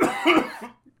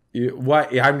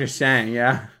 What? I'm just saying,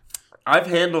 yeah. I've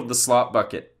handled the slop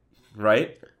bucket,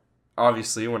 right?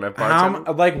 Obviously, when I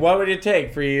bartended. Like, what would it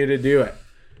take for you to do it?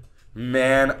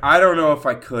 Man, I don't know if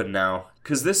I could now.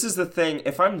 Because this is the thing.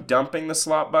 If I'm dumping the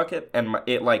slop bucket and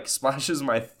it, like, splashes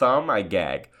my thumb, I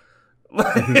gag.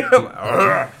 Like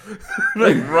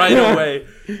right away.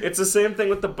 It's the same thing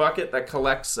with the bucket that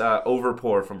collects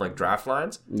overpour from, like, draft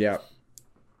lines. Yeah.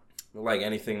 Like,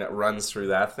 anything that runs through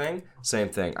that thing. Same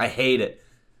thing. I hate it.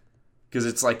 Because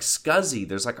it's like scuzzy.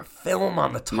 There's like a film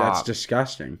on the top. That's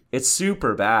disgusting. It's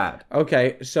super bad.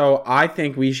 Okay, so I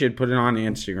think we should put it on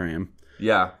Instagram.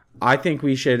 Yeah. I think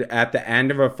we should, at the end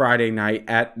of a Friday night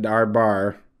at our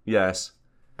bar, Yes.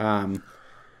 do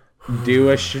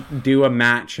a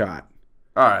mat shot.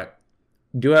 All right.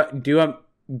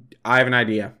 I have an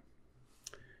idea.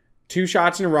 2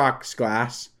 shots in a rocks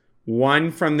glass.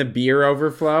 1 from the beer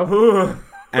overflow.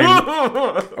 And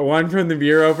 1 from the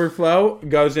beer overflow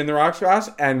goes in the rocks glass,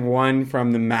 and 1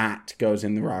 from the mat goes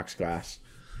in the rocks glass.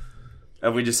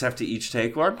 And we just have to each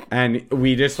take one? And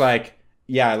we just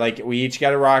we each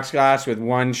get a rocks glass with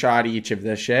 1 shot each of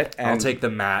this shit. And I'll take the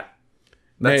mat.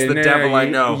 That's the devil I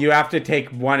know. You have to take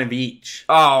 1 of each.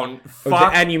 Oh,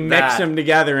 fuck And you mix them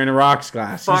together in a rocks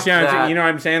glass. Fuck that. You know what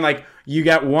I'm saying? Like, you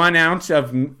get 1 ounce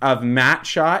of mat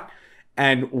shot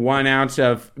and 1 ounce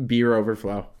of beer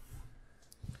overflow.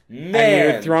 Man.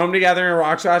 And you throw them together in a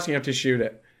rock sauce and you have to shoot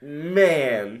it.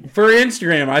 Man. For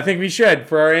Instagram, I think we should.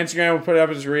 For our Instagram, we'll put it up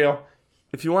as reel.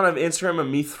 If you want an Instagram of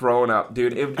me throwing up,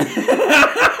 dude.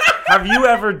 Have you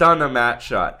ever done a mat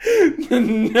shot?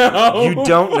 No. You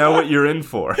don't know what you're in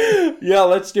for. Yeah,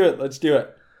 let's do it.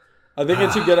 I think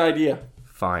it's a good idea.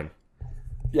 Fine.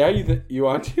 Yeah, you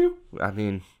want to? I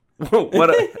mean,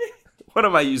 what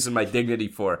am I using my dignity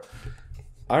for?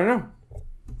 I don't know.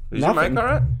 Is your mic all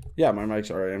right? Yeah, my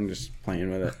mic's all right. I'm just playing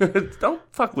with it. Don't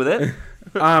fuck with it.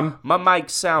 My mic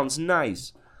sounds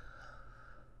nice.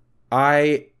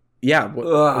 Would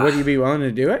you be willing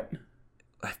to do it?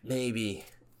 Maybe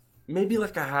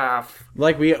like a half.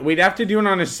 Like we'd have to do it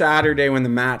on a Saturday when the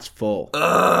mat's full. You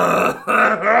know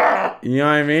what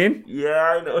I mean?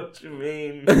 Yeah, I know what you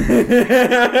mean.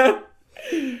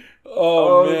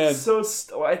 Oh man! It's so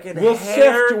we'll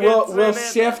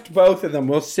sift both of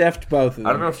them. I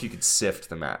don't know if you could sift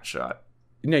the mat shot.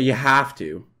 No, you have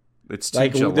to. It's too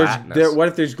gelatinous. What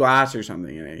if there's glass or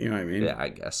something in it? You know what I mean? Yeah, I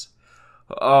guess.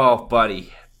 Oh,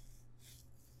 buddy.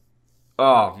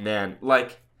 Oh man,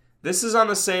 like this is on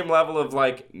the same level of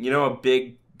like a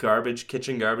big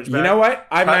kitchen garbage bag. You know what?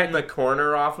 I'm cutting the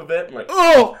corner off of it. Like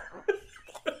oh.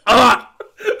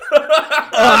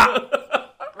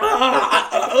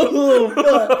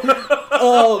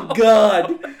 Oh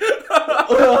god!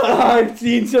 I've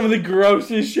seen some of the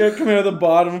grossest shit come out of the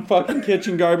bottom of fucking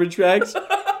kitchen garbage bags.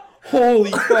 Holy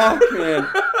fuck, man!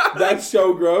 That's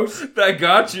so gross. That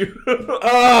got you.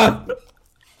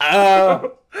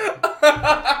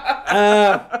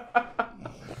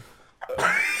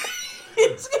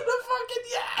 It's gonna fucking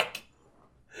yak.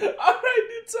 All right,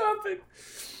 new topic.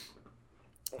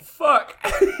 Fuck.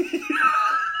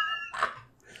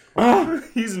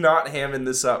 He's not hamming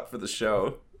this up for the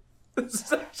show. This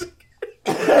is actually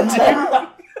okay.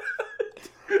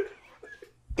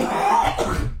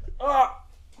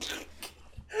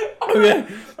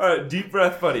 Alright, deep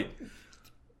breath, buddy.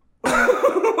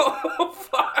 Oh,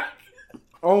 fuck.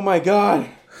 Oh my god.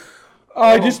 Oh,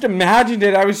 I just imagined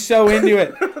it. I was so into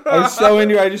it. I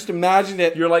just imagined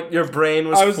it. You're like, your brain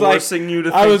was forcing you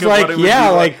to think I was of like, what it would yeah,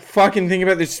 be like fucking think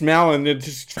about the smell and it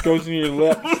just goes in your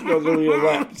lips. Goes over your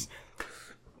lips.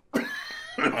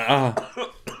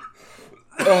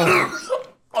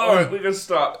 Alright, we can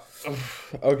stop.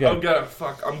 Okay. I'm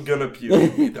gonna puke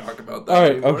when we talk about that.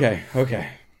 Alright, anymore. okay.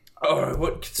 Oh,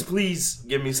 what? Please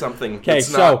give me something. Okay, It's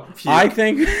so not puke. I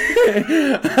think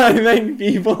I think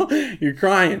people. You're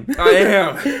crying. I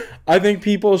am. I think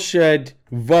people should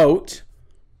vote.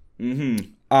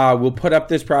 Mm-hmm. We'll put up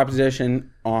this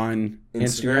proposition on Instagram?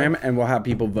 Instagram, and we'll have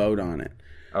people vote on it.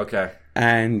 Okay.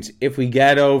 And if we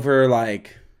get over,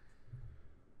 like,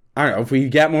 I don't know, if we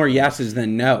get more yeses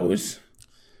than nos.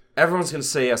 Everyone's going to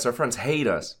say yes. Our friends hate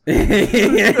us.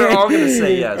 They're all going to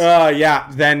say yes. Yeah,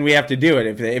 then we have to do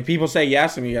it. If people say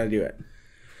yes, then we got to do it.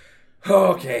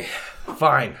 Okay.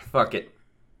 Fine. Fuck it.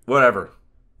 Whatever.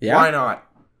 Yeah? Why not?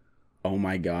 Oh,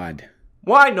 my God.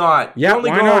 Why not? Yeah, you only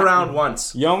why go not? around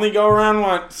once. You only go around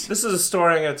once. This is a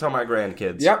story I'm going to tell my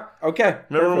grandkids. Yep, okay.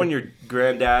 Remember when your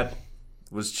granddad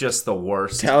was just the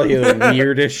worst? Tell you the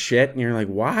weirdest shit, and you're like,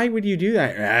 why would you do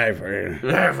that?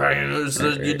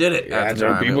 You did it. Yeah, at that's the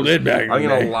what time. people did back in the I'm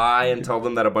going day. to lie and tell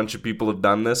them that a bunch of people have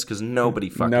done this because nobody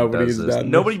fucking Nobody's does this. done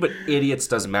this. Nobody but idiots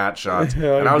does mat shots.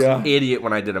 Oh, and I was God. an idiot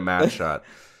when I did a mat shot.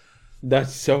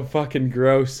 That's so fucking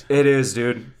gross. It is,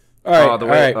 dude. All right, Oh, the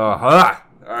way. all All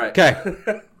right.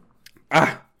 Okay.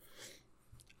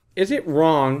 Is it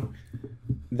wrong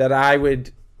that I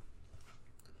would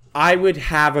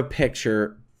have a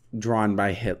picture drawn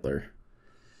by Hitler?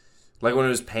 Like one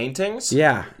of his paintings?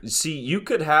 Yeah. See, you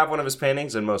could have one of his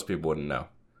paintings and most people wouldn't know.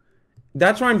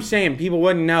 That's what I'm saying. People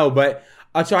wouldn't know, but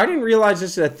so I didn't realize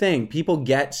this is a thing. People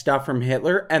get stuff from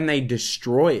Hitler and they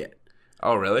destroy it.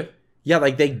 Oh, really? Yeah,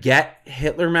 like they get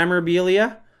Hitler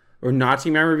memorabilia or Nazi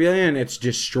memorabilia and it's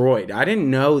destroyed. I didn't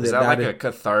know that. Is that like a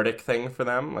cathartic thing for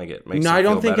them? Like it makes No, them I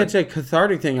don't feel think better? it's a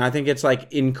cathartic thing. I think it's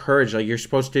like encouraged. Like you're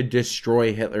supposed to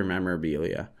destroy Hitler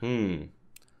memorabilia.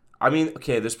 I mean,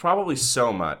 okay, there's probably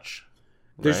so much.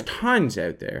 There's right? tons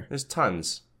out there. There's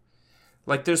tons.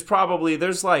 Like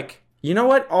there's like... You know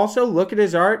what? Also, look at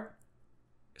his art.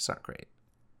 It's not great.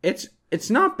 It's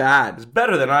not bad. It's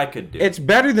better than I could do. It's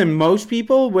better than most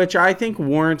people, which I think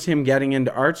warrants him getting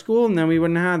into art school, and then we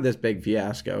wouldn't have this big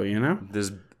fiasco, you know?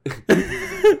 This...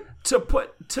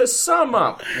 to sum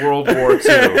up World War II,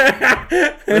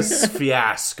 this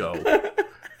fiasco,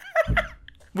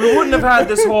 we wouldn't have had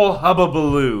this whole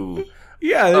hubbubaloo.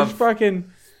 Yeah, this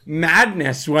fucking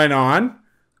madness went on.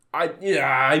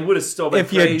 I would have still been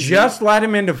If you crazy. just let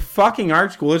him into fucking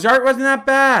art school, his art wasn't that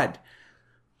bad.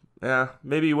 Yeah,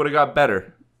 maybe he would have got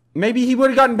better. Maybe he would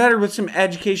have gotten better with some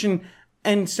education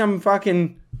and some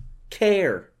fucking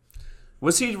care.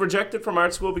 Was he rejected from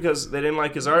art school because they didn't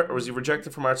like his art, or was he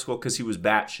rejected from art school because he was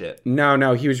batshit?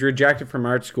 No, he was rejected from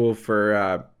art school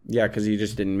for, because he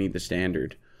just didn't meet the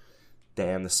standard.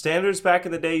 Damn, the standards back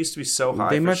in the day used to be so high.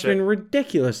 They for must shit. have been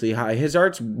ridiculously high. His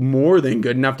art's more than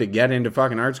good enough to get into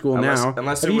fucking art school now.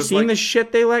 Unless have it you was seen like- the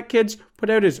shit they let kids put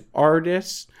out as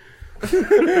artists?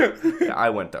 Yeah, I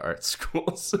went to art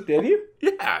schools. Did you?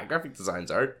 Yeah, graphic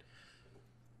design's art.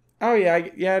 Oh, yeah.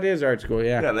 It is art school,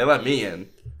 yeah. Yeah, they let me in.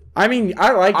 I mean,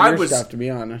 I like I your was- stuff, to be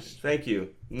honest. Thank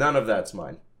you. None of that's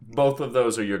mine. Both of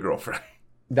those are your girlfriend.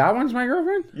 That one's my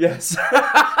girlfriend? Yes.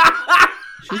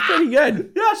 She's pretty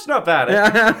good. Yeah, it's not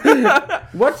bad.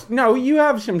 No, you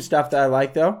have some stuff that I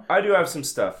like, though. I do have some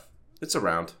stuff. It's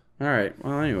around. All right.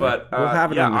 Well, anyway. But we'll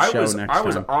have it on the show next I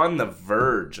was time. on the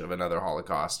verge of another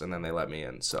Holocaust, and then they let me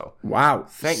in. So, Wow.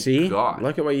 Thank See? God.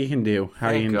 Look at what you can do. How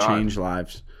Thank you can God. change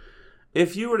lives.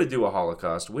 if you were to do a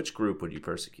Holocaust, which group would you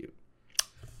persecute?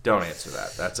 Don't answer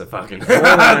that. That's a fucking... on.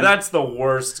 That's the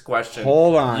worst question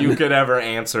Hold on. you could ever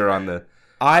answer on the...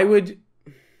 I would...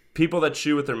 People that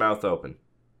chew with their mouth open.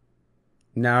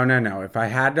 No. If I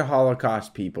had to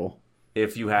Holocaust people...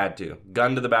 If you had to.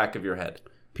 Gun to the back of your head.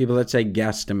 People that say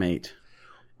guesstimate.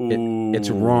 Ooh. It's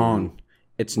wrong.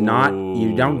 It's not...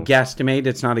 You don't guesstimate.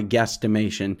 It's not a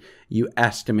guesstimation. You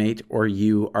estimate or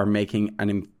you are making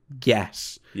a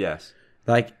guess. Yes.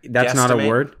 Like, that's not a Guesstimate.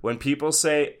 word? When people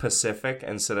say Pacific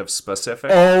instead of specific...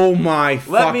 Oh my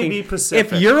fucking... Let me be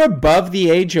Pacific. If you're above the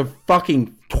age of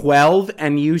fucking 12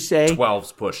 and you say...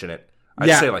 12's pushing it. I'd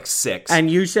Yeah. say like 6. And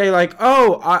you say like,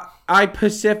 oh, I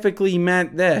pacifically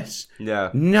meant this. Yeah.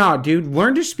 No, dude,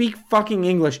 learn to speak fucking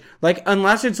English. Like,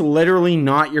 unless it's literally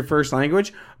not your first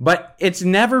language. But it's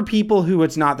never people who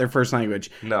it's not their first language.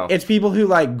 No. It's people who,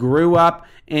 like, grew up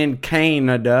in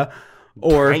Canada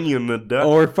or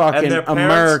fucking And their parents-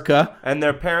 America. And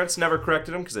their parents never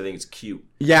corrected them because they think it's cute.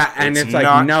 Yeah, and It's it's like,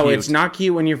 not no, cute. it's not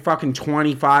cute when you're fucking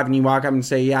 25 and you walk up and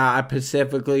say, yeah, I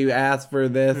specifically asked for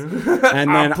this. And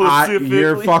then you're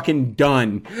specifically- fucking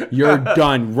done. You're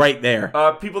done right there.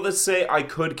 People that say, I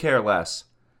could care less.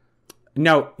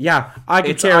 No, yeah, I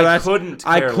could It's care I less. couldn't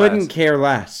I care couldn't less. care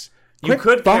less. You Quit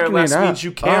could care fucking less it up. means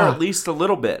you care Ugh. at least a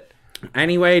little bit.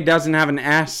 Anyway, it doesn't have an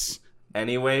S.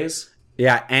 Anyways.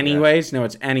 Yeah, anyways. No,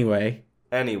 it's anyway.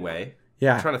 Anyway.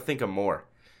 Yeah. I'm trying to think of more.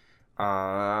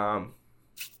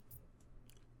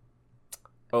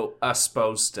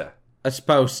 Asposta.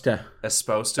 Asposta.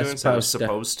 Asposta instead of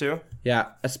supposed to? Yeah,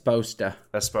 asposta.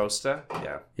 Asposta?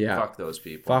 Yeah. Yeah. Fuck those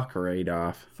people. Fuck right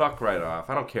off. Fuck right off.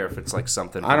 I don't care if it's like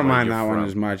something. I don't from where mind you're that one from.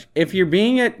 as much. If you're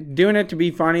doing it to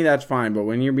be funny, that's fine. But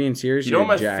when you're being serious, You know you're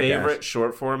what a my jackass. favorite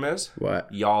short form is?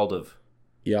 What? Yaldiv.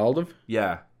 Yaldiv?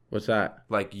 Yeah. What's that?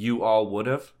 Like you all would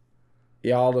have?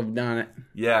 Yaldiv done it.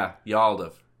 Yeah,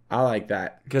 Yaldiv. I like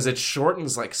that. Because it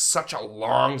shortens like such a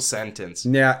long sentence.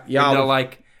 Yeah, Into, Yaldiv.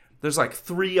 like, there's like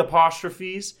 3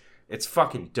 apostrophes. It's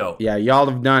fucking dope. Yeah,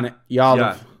 Yaldiv done it. Yaldiv.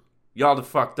 Yeah. Y'all have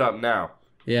fucked up now.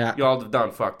 Yeah. Y'all have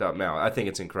done fucked up now. I think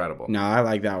it's incredible. No, I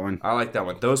like that one. I like that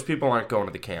one. Those people aren't going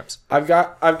to the camps. I've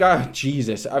got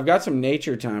Jesus. I've got some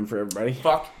nature time for everybody.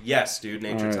 Fuck yes, dude.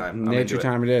 Nature All right, time. I'm nature into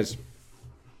time it is.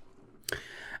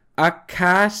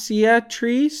 Acacia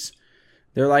trees.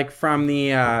 They're like from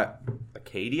the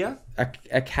Acadia?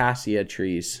 acacia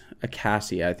trees.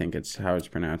 Acacia, I think it's how it's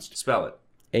pronounced. Spell it.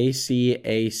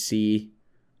 Acacia.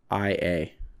 Yeah,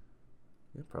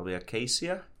 probably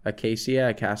acacia.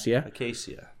 Acacia.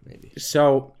 Acacia, maybe.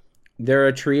 So they're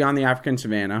a tree on the African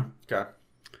savanna. Okay.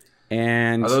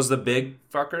 And Are those the big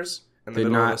fuckers in the They're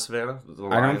middle of not- the savannah? The I don't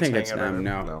lions think hang it's out them, in it?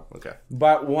 no. No. Okay.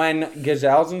 but when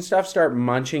gazelles and stuff start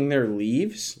munching their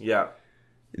leaves, Yeah.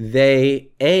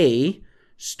 they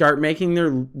start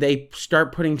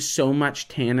putting so much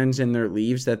tannins in their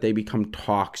leaves that they become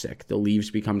toxic. The leaves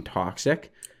become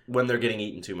toxic When they're getting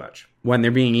eaten too much. when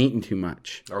they're being eaten too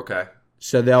much. Okay.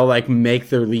 So they'll like make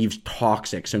their leaves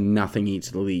toxic so nothing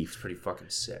eats the leaf. Pretty fucking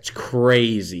sick. It's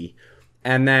crazy.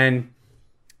 And then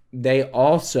they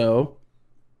also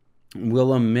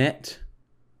will emit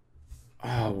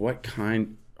what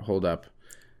kind? Hold up.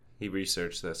 He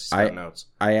researched this. He's got notes.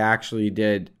 I actually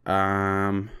did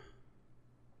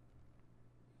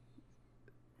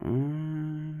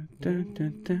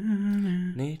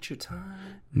Nature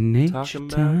time. nature Talking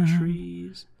time. about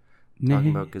trees. Talking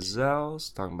about gazelles.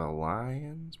 Talking about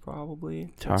lions, probably.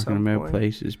 at Talking some about point.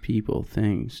 places, people,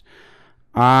 things.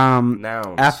 Nouns.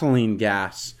 Ethylene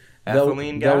gas.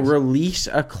 Ethylene They'll gas? release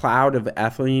a cloud of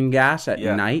ethylene gas at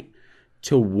Yeah. night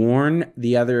to warn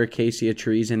the other acacia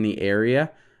trees in the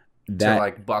area that to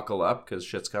like buckle up because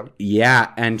shit's coming.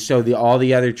 yeah, and so all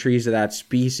the other trees of that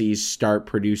species start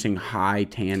producing high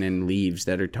tannin leaves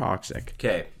that are toxic.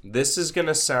 Okay, this is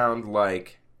gonna sound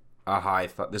like a high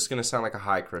thought. This is gonna sound like a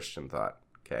high Christian thought.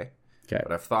 Okay, Okay.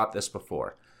 but I've thought this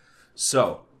before.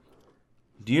 So,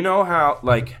 do you know how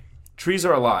like trees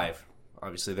are alive?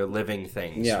 Obviously, they're living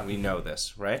things. Yeah. We know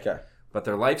this, right? Okay. But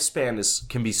their lifespan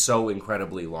can be so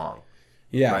incredibly long.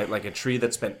 Yeah. Right? Like a tree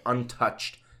that's been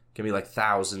untouched can be like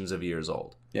thousands of years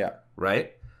old. Yeah.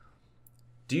 Right?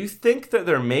 Do you think that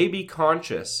they're maybe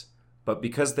conscious, but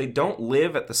because they don't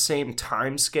live at the same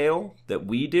time scale that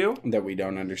we do, That we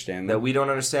don't understand that them. we don't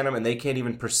understand them and they can't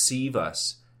even perceive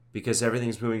us because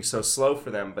everything's moving so slow for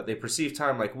them, but they perceive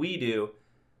time like we do,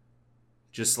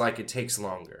 just like it takes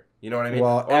longer. You know what I mean?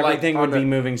 Well, Or like everything on would the- be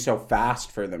moving so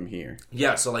fast for them here.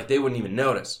 Yeah, so like they wouldn't even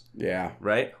notice, Yeah.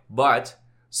 right? But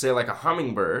say like a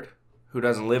hummingbird who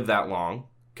doesn't live that long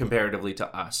comparatively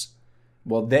to us.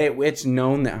 Well, it's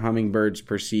known that hummingbirds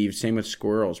perceive, same with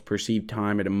squirrels, perceive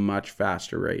time at a much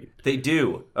faster rate. They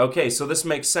do. Okay, so this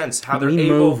makes sense how they're We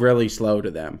able move really slow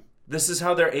to them. This is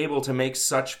how they're able to make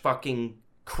such fucking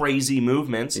crazy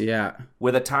movements Yeah.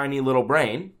 with a tiny little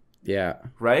brain, Yeah.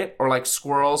 right? Or like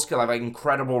squirrels can have like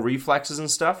incredible reflexes and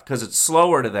stuff because it's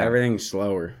slower to them. Everything's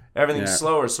slower. Everything's Yeah.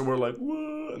 slower, so we're like,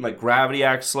 whoa, and like gravity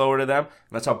acts slower to them.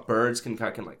 And that's how birds can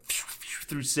like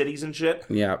through cities and shit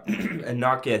Yeah. and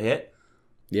not get hit.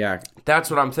 Yeah. That's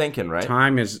what I'm thinking, right?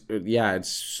 Time is, it's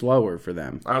slower for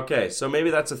them. Okay, so maybe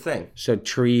that's a thing. So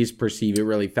trees perceive it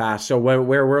really fast. So where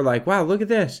we're like, wow, look at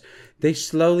this. They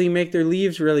slowly make their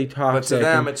leaves really toxic. But to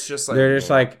them, and it's just like they're just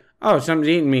like, oh, something's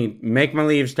eating me. Make my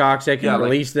leaves toxic and like,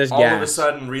 release this all gas. of a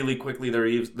sudden, really quickly,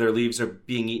 their leaves are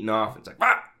being eaten off. It's like,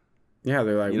 ah! Yeah,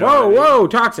 they're like, You know what I mean? whoa,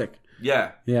 toxic.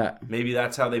 Yeah, Yeah. maybe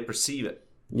that's how they perceive it.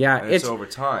 Yeah, And it's over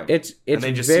time. It's and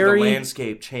they just very see the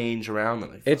landscape change around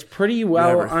them. Like, It's pretty well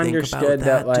ever think understood about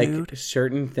that, that, like dude?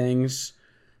 certain things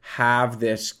have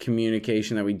this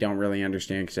communication that we don't really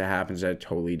understand because it happens at a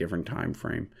totally different time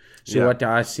frame. So Yeah. what to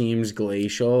us seems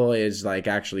glacial is like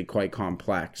actually quite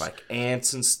complex. like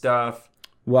ants and stuff,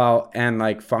 Well, and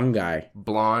like fungi,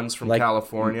 blondes from like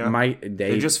California. they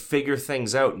They just figure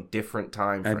things out in different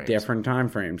time frames. at different time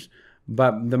frames.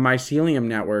 But the mycelium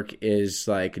network is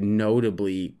like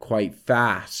notably quite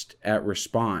fast at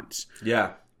response.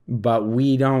 Yeah. But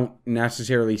we don't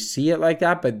necessarily see it like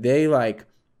that. But they like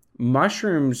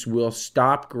mushrooms will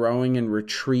stop growing and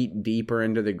retreat deeper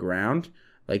into the ground.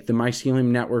 Like the mycelium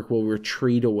network will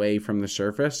retreat away from the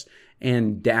surface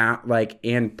and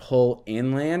and pull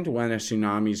inland when a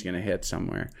tsunami is going to hit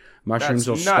somewhere. Mushrooms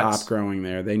will stop growing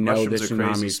there. They know the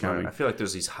tsunami is coming. I feel like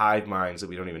there's these hive minds that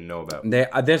we don't even know about.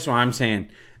 That's what I'm saying.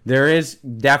 There is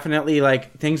definitely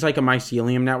like things like a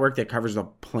mycelium network that covers the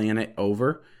planet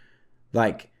over.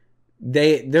 Like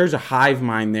there's a hive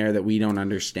mind there that we don't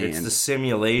understand. It's the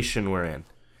simulation we're in.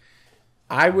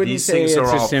 I wouldn't say it's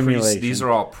a simulation. These are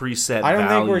all preset values. I don't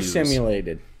think we're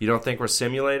simulated. You don't think we're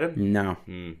simulated? No.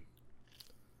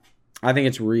 I think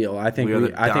it's real. I think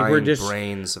we're just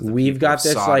brains of the we've got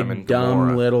this like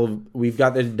dumb little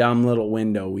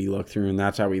window we look through, and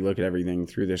that's how we look at everything,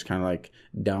 through this kind of like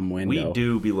dumb window. We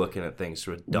do be looking at things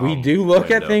through a dumb window. We do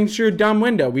look at things through a dumb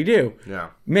window. We do. Yeah.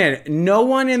 Man, no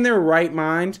one in their right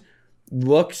mind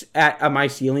looks at a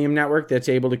mycelium network that's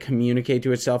able to communicate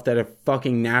to itself that a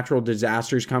fucking natural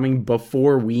disaster is coming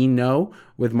before we know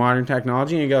with modern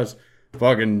technology, and it goes,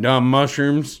 fucking dumb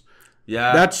mushrooms.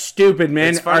 Yeah. That's stupid,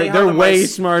 man. They're way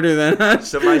smarter than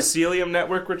us. The mycelium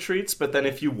network retreats, but then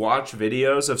if you watch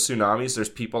videos of tsunamis, there's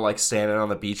people like standing on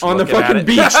the beach on the fucking fucking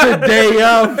beach the day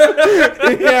of.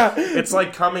 Yeah. It's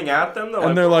like coming at them.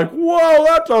 They're like, whoa,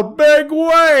 that's a big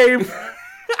wave.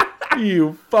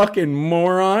 You fucking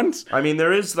morons. I mean,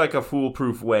 there is like a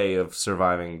foolproof way of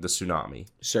surviving the tsunami.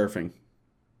 Surfing.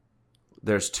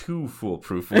 There's 2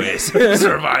 foolproof ways of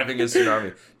surviving a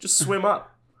tsunami. Just swim up.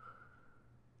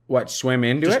 What, swim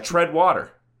into it? Just tread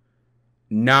water.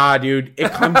 Nah, dude.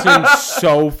 It comes in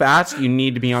so fast, you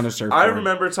need to be on a surfboard. I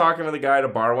remember talking to the guy at a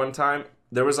bar one time.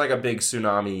 There was like a big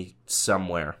tsunami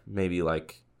somewhere, maybe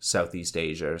like Southeast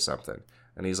Asia or something.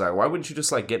 And he's like, why wouldn't you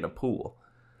just like get in a pool?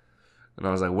 And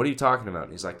I was like, what are you talking about?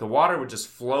 And he's like, the water would just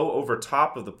flow over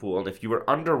top of the pool, and if you were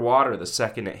underwater the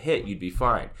second it hit, you'd be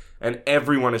fine. And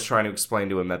everyone is trying to explain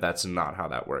to him that that's not how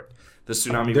that worked. The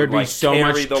tsunami would like so carry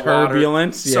much the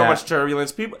turbulence. water. So much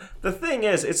turbulence. The thing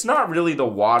is, it's not really the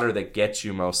water that gets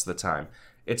you most of the time.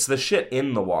 It's the shit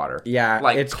in the water. Yeah.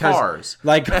 Like it's cars.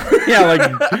 Like houses.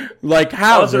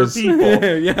 Other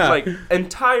people. Yeah. Like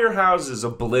entire houses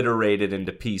obliterated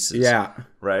into pieces. Yeah.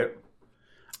 Right?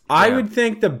 I would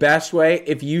think the best way,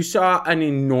 if you saw an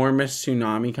enormous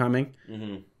tsunami coming,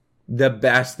 the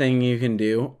best thing you can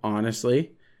do,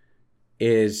 honestly,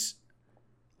 is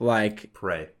like...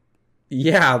 pray.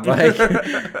 Yeah, like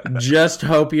just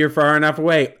hope you're far enough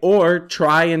away. Or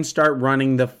try and start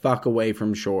running the fuck away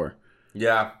from shore.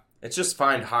 Yeah. It's just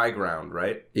find high ground,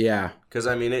 right? Yeah. Because,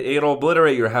 I mean, it'll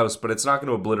obliterate your house, but it's not going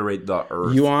to obliterate the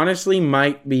earth. You honestly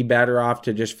might be better off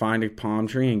to just find a palm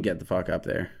tree and get the fuck up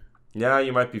there. Yeah,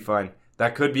 you might be fine.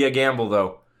 That could be a gamble,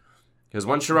 though. Because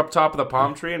once you're up top of the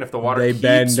palm tree, and if the water keeps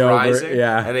rising,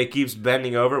 and it keeps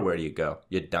bending over, where do you go?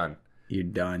 You're done. You're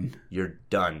done. You're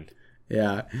done.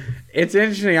 Yeah. It's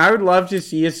interesting. I would love to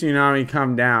see a tsunami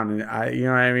come down, and you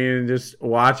know what I mean, and just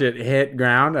watch it hit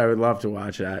ground. I would love to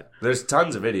watch that. There's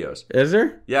tons of videos. Is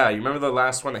there? Yeah, you remember the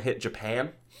last one that hit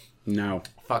Japan? No.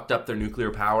 Fucked up their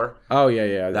nuclear power? Oh,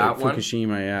 yeah. That one?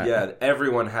 Fukushima, yeah. Yeah,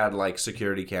 everyone had, like,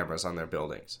 security cameras on their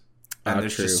buildings. And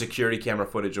there's just security camera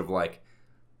footage of, like,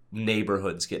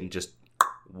 neighborhoods getting just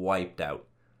wiped out.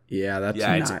 Yeah,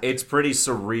 that's it's pretty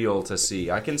surreal to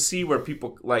see. I can see where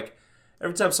people, like,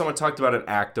 every time someone talked about an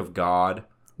act of God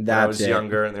when I was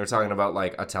younger, and they were talking about,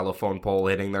 like, a telephone pole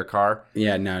hitting their car.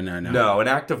 Yeah, no. No, an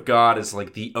act of God is,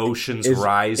 like, the oceans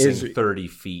rising 30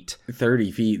 feet.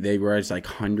 30 feet. They rise, like,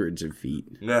 hundreds of feet.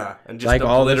 Yeah, and just like,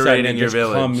 all of a sudden it your just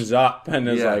village. comes up, and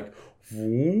it's like...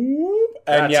 whoop,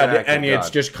 and it's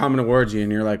just coming towards you,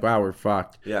 and you're like, "Wow, we're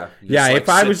fucked." Yeah, If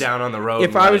I was down on the road,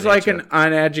 if I was like an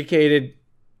uneducated,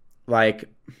 like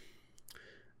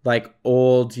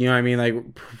old, you know what I mean, like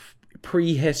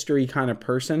prehistory kind of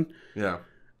person. Yeah,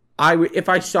 if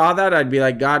I saw that, I'd be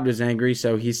like, God was angry,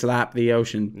 so he slapped the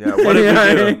ocean. Yeah, what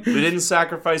did we do? We didn't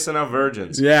sacrifice enough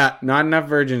virgins. Yeah, not enough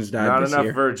virgins died this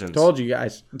year. Virgins. Told you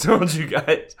guys.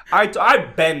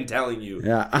 I've been telling you.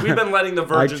 Yeah. We've been letting the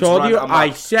virgins I told run you. amok. I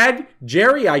said,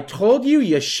 Jerry, I told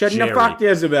you shouldn't have fucked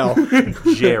Isabel.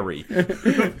 Jerry.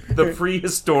 The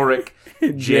prehistoric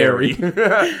Jerry.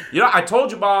 I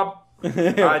told you, Bob.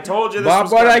 I told you this Bob,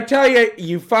 was what I tell you?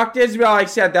 You fucked Isabel. I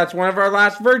said, that's one of our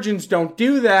last virgins. Don't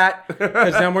do that.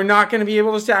 Because then we're not going to be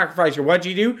able to sacrifice her. What'd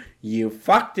you do? You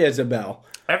fucked Isabel.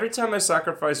 Every time I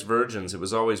sacrificed virgins, it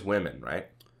was always women, right?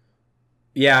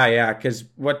 Yeah. Because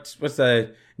what's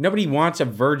the... Nobody wants a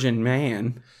virgin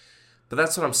man. But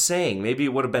that's what I'm saying. Maybe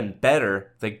it would have been better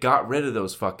if they got rid of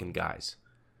those fucking guys.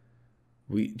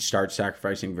 We start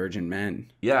sacrificing virgin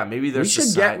men. Yeah, maybe there's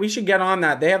we should get on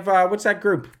that. They have... what's that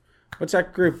group?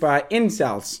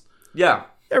 Incels. Yeah.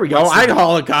 There we go. I'd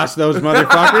Holocaust those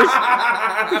motherfuckers.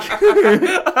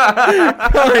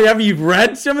 Have you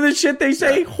read some of the shit they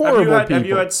say? Horrible people. Have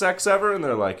you had sex ever? And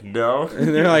they're like, no.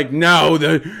 And they're like, no,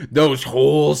 those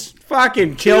holes.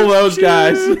 Fucking kill those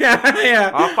guys.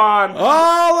 Yeah. Hop on.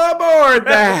 All aboard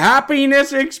the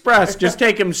Happiness Express. Just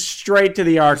take them straight to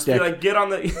the Arctic. Be like, get on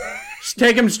the... Just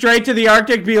take them straight to the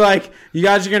Arctic. Be like, you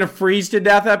guys are going to freeze to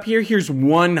death up here? Here's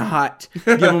one hut.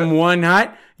 Give them one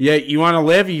hut. Yeah, you want to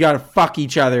live? You got to fuck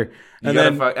each other. And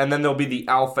then there'll be the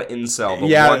alpha incel.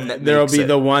 There'll be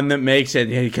the one that makes it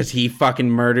because he fucking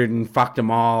murdered and fucked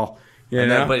them all.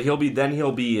 But he'll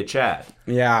be a Chad.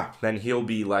 Yeah. Then he'll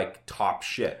be like top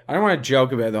shit. I don't want to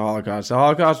joke about the Holocaust. The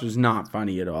Holocaust was not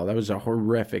funny at all. That was a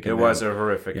horrific event. It was a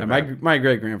horrific event. My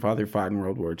great grandfather fought in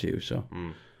World War II. So.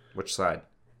 Which side?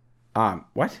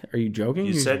 What? Are you joking?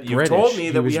 You told me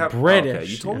that we have British. Okay,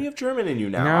 you told me you have German in you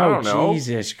now. No, I don't know.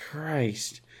 Jesus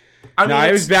Christ.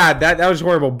 It was bad. That was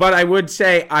horrible. But I would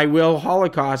say I will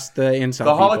Holocaust the incel.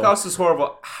 The Holocaust is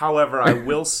horrible. However, I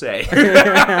will say is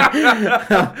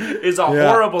a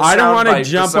horrible. I don't want to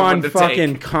jump on to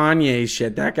fucking Kanye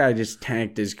shit. That guy just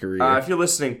tanked his career. If you're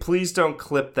listening, please don't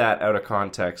clip that out of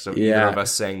context of either of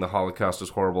us saying the Holocaust was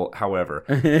horrible. However,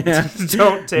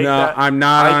 don't take that. I'm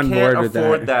not on board with that. I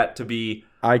can't afford that to be.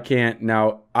 I can't.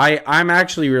 No, I'm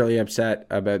actually really upset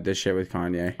about this shit with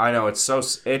Kanye. I know it's so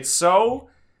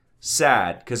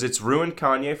sad because it's ruined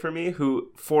Kanye for me, who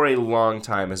for a long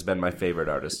time has been my favorite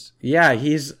artist. Yeah,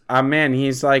 he's a man.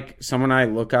 He's like someone I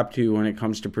look up to when it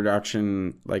comes to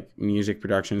production, like music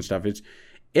production and stuff.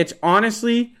 It's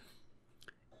honestly,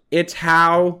 it's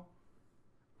how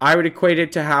I would equate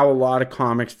it to how a lot of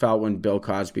comics felt when Bill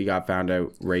Cosby got found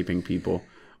out raping people.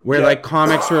 Where like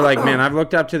comics were like, man, I've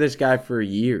looked up to this guy for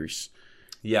years.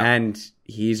 Yeah. And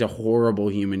he's a horrible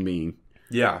human being.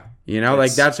 Yeah.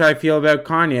 Like that's how I feel about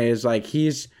Kanye is like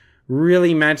he's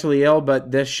really mentally ill,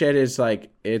 but this shit is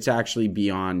like it's actually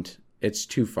beyond. It's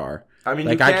too far. I mean,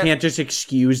 like I can't just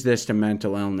excuse this to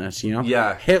mental illness,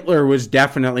 Yeah. Hitler was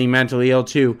definitely mentally ill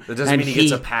too. That doesn't mean he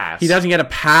gets a pass. He doesn't get a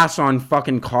pass on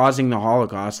fucking causing the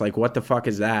Holocaust. Like what the fuck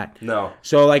is that? No.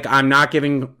 So like I'm not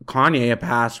giving Kanye a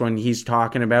pass when he's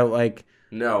talking about like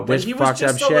no, but he was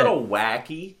just a little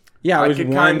wacky. Yeah, I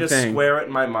could kind of square it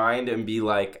in my mind and be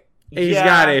like. He's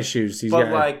got issues.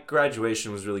 Like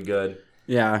Graduation was really good.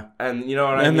 Yeah, and you know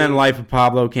what I mean. And then Life of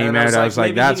Pablo came out. I was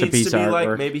like, that's a piece of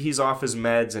artwork. Maybe he's off his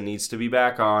meds and needs to be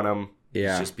back on them.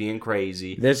 Yeah, he's just being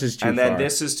crazy. This is too far. And then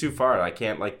this is too far. I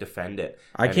can't defend it.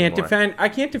 I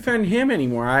can't defend him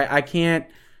anymore. I can't.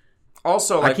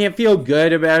 Also, I can't feel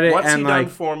good about it. What's he done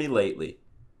for me lately?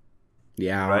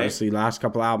 Yeah, right? Honestly, last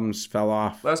couple albums fell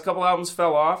off.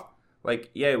 Like,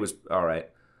 yeah, it was all right,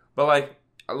 but like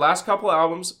last couple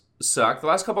albums sucked. The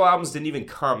last couple albums didn't even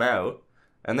come out,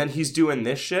 and then he's doing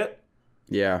this shit.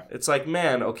 Yeah, it's like,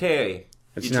 man, okay,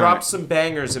 you dropped some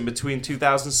bangers in between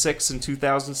 2006 and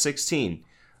 2016.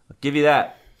 I'll give you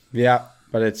that. Yeah,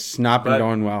 but it's not been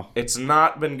going well. It's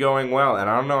not been going well, and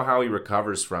I don't know how he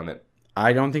recovers from it.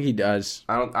 I don't think he does.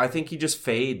 I think he just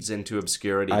fades into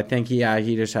obscurity. I think he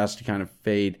just has to kind of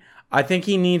fade. I think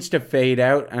he needs to fade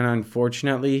out, and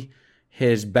unfortunately,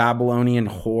 his Babylonian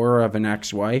whore of an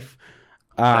ex-wife.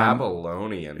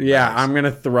 Babylonian. Yeah, nice. I'm going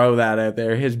to throw that out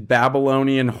there. His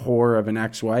Babylonian whore of an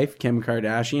ex-wife, Kim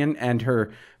Kardashian, and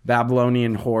her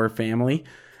Babylonian whore family.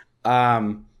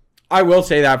 I will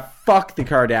say that fuck the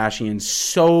Kardashians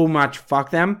so much.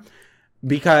 Fuck them.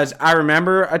 Because I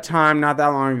remember a time not that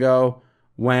long ago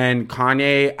when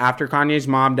after Kanye's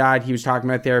mom died, he was talking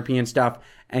about therapy and stuff.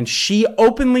 And she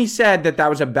openly said that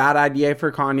was a bad idea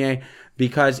for Kanye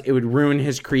because it would ruin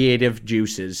his creative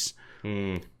juices.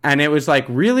 And it was like,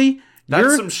 really?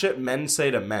 That's some shit men say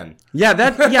to men. Yeah,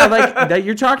 like that.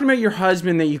 You're talking about your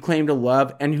husband that you claim to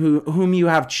love and whom you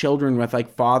have children with,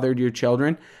 like fathered your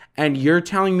children, and you're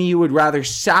telling me you would rather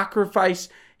sacrifice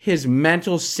his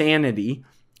mental sanity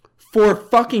for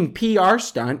fucking PR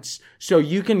stunts so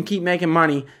you can keep making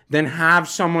money than have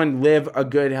someone live a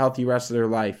good, healthy rest of their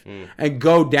life and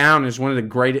go down as one of the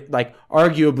greatest, like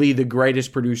arguably the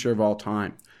greatest producer of all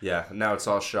time. Yeah, now it's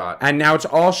all shot. And now it's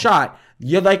all shot.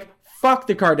 You're like, fuck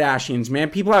the Kardashians,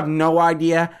 man. People have no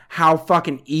idea how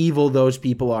fucking evil those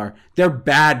people are. They're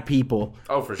bad people.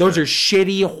 Oh, for sure. Those are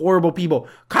shitty, horrible people.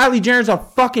 Kylie Jenner's a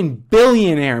fucking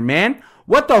billionaire, man.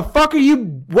 What the fuck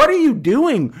what are you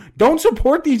doing? Don't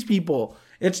support these people.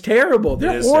 It's terrible.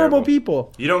 They're horrible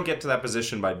people. You don't get to that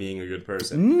position by being a good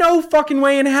person. No fucking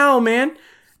way in hell, man.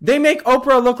 They make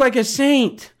Oprah look like a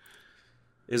saint.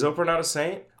 Is Oprah not a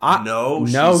saint? No,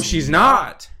 she's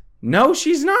not. No,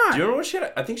 she's not. Do you remember what she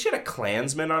had? I think she had a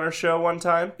Klansman on her show one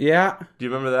time. Yeah. Do you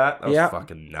remember that? That was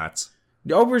fucking nuts.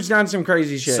 Oprah's done some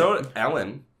crazy shit. So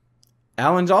Ellen.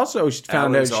 Ellen's also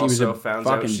found Ellen's out she was a found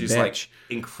fucking out she's bitch. like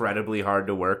incredibly hard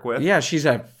to work with. Yeah, she's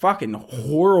a fucking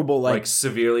horrible Like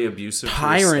severely abusive to her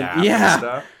tyrant. staff Yeah. and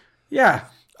stuff. yeah.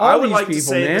 I All would these like people, to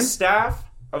say man. the staff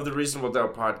of the Reasonable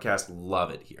Doubt podcast love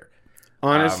it here.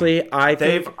 Honestly, I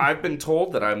think I've been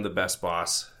told that I'm the best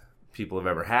boss people have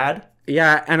ever had.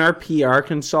 yeah, and our PR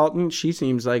consultant, she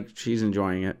seems like she's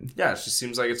enjoying it. Yeah, she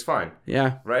seems like it's fine.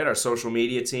 Yeah. Right? Our social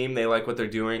media team, they like what they're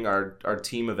doing. Our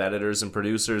team of editors and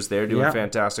producers, they're doing Yeah.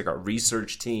 fantastic. Our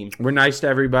research team, We're nice to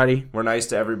everybody. we're nice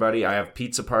to everybody. I have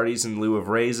pizza parties in lieu of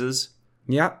raises.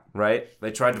 Yeah. Right?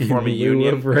 They tried to form a Lieu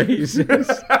union. of raises.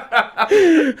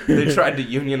 They tried to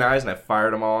unionize, and I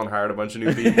fired them all and hired a bunch of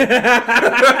new people.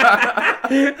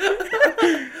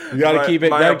 You gotta keep it.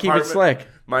 Gotta keep it slick.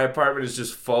 My apartment is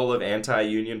just full of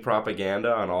anti-union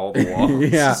propaganda on all the walls.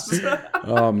 Yeah.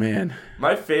 Oh man.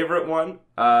 My favorite one,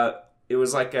 it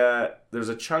was like there's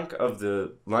a chunk of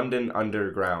the London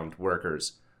Underground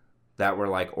workers that were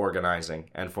like organizing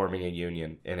and forming a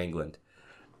union in England,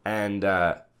 and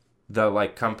the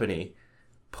like company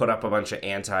put up a bunch of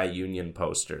anti-union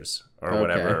posters or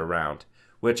whatever around.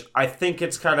 Which I think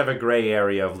it's kind of a gray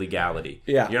area of legality.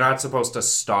 Yeah. You're not supposed to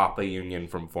stop a union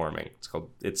from forming.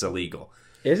 It's illegal.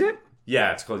 Is it?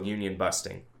 Yeah, it's called union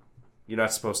busting. You're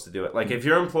not supposed to do it. Like, if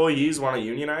your employees want to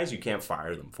unionize, you can't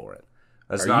fire them for it.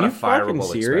 That's Are not a you fucking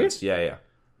fireable serious? expense. Yeah.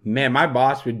 Man, my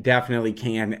boss would definitely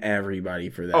can everybody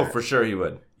for that. Oh, for sure he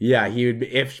would. Yeah, he would.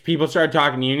 If people started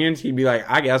talking unions, he'd be like,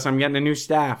 "I guess I'm getting a new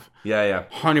staff." Yeah.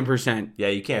 100%. Yeah,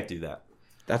 you can't do that.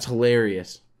 That's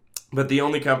hilarious. But the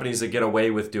only companies that get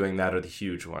away with doing that are the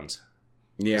huge ones.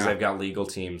 Because Yeah. they've got legal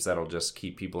teams that'll just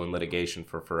keep people in litigation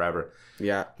for forever.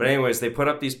 Yeah. But anyways, they put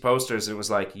up these posters and it was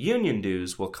like, union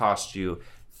dues will cost you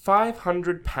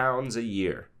 £500 a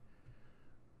year.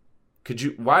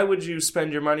 Why would you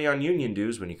spend your money on union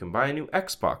dues when you can buy a new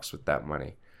Xbox with that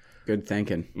money? Good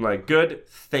thinking. I'm like, good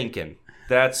thinking.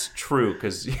 That's true,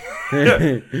 because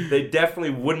they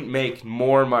definitely wouldn't make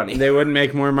more money. They wouldn't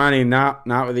make more money, not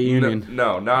with a union.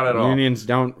 No, not at all. Unions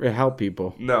don't help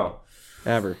people. No.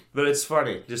 Ever. But it's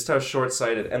funny, just how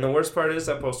short-sighted. And the worst part is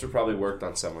that poster probably worked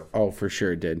on someone. Oh, for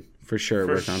sure it did. For sure it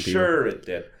For worked on people. sure it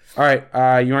did. All right,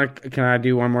 can I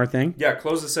do one more thing? Yeah,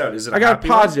 close this out. Is it I got a happy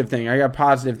one? positive thing. I got a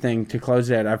positive thing to close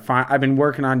it. I've been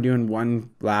working on doing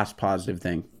one last positive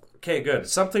thing. Okay, good.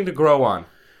 Something to grow on.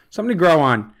 Something to grow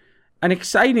on. An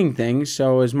exciting thing.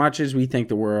 So as much as we think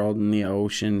the world and the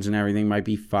oceans and everything might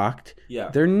be fucked, Yeah.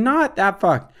 they're not that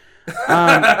fucked.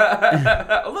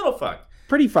 A little fucked.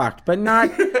 Pretty fucked, but not.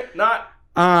 Not.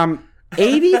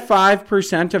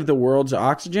 85% of the world's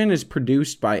oxygen is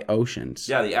produced by oceans.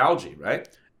 Yeah, the algae, right?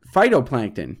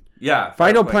 Phytoplankton. Yeah.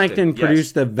 Phytoplankton yes.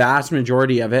 produce the vast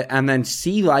majority of it, and then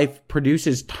sea life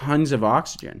produces tons of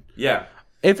oxygen. Yeah,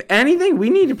 If anything, we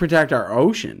need to protect our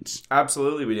oceans.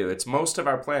 absolutely we do. It's most of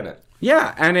our planet.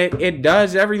 Yeah, and it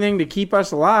does everything to keep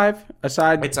us alive,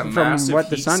 aside It's a from massive what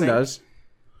the heat sun sink. does.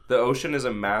 The ocean is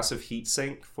a massive heat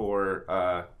sink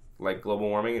for like global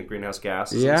warming and greenhouse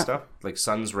gases Yeah. and stuff. Like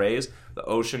sun's rays, the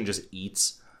ocean just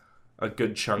eats a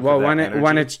good chunk Well, of that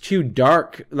when energy. it's too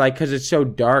dark, like because it's so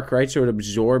dark, right? So it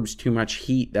absorbs too much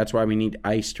heat. That's why we need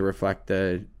ice to reflect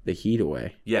the heat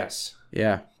away. Yes.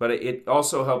 Yeah. But it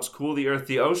also helps cool the earth.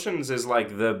 The oceans is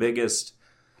like the biggest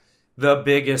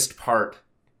part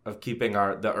of keeping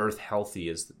the earth healthy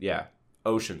is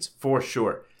oceans for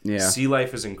sure. Yeah. Sea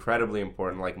life is incredibly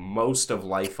important. Like most of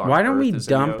life on Why don't Earth we is in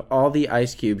the dump all the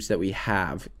ice cubes that we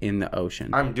have in the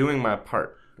ocean? I'm doing my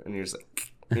part, and you're just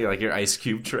like your ice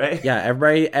cube tray. Yeah,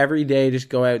 every day just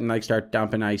go out and like start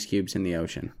dumping ice cubes in the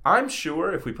ocean. I'm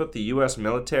sure if we put the U.S.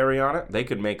 military on it, they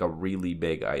could make a really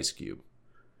big ice cube.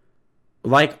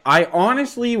 Like, I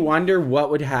honestly wonder what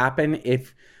would happen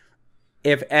if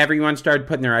everyone started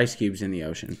putting their ice cubes in the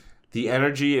ocean. The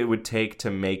energy it would take to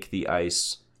make the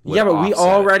ice. would Yeah, but we offset it.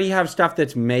 already have stuff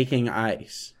that's making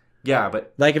ice. Yeah,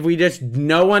 but Like, if we just,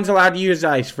 no one's allowed to use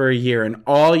ice for a year, and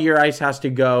all your ice has to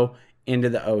go into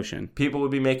the ocean. people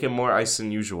would be making more ice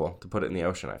than usual to put it in the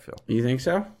ocean, I feel. You think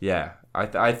so? Yeah,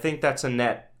 I think that's a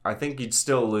net. I think you'd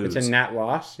still lose. It's a net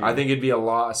loss? I think it'd be a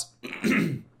loss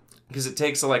because it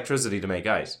takes electricity to make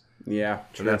ice, Yeah,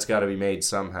 and true. that's got to be made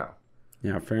somehow,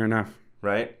 Yeah, fair enough.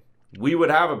 right? We would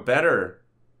have a better.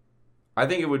 I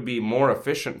think it would be more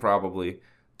efficient probably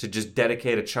to just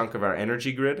dedicate a chunk of our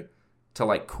energy grid to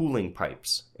like cooling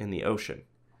pipes in the ocean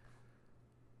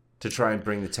to try and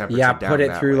bring the temperature Yeah, down. put it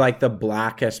that through way. like the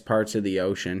blackest parts of the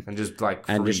ocean and just like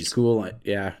and freeze. just cool it.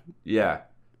 Yeah. Yeah,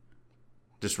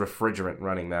 just refrigerant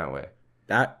running that way.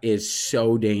 That is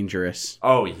so dangerous.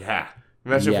 Oh yeah,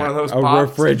 Imagine one of those a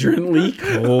pops. refrigerant leak.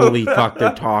 Holy fuck,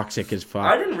 they're toxic as fuck.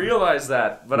 I didn't realize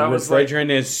that, but I was refrigerant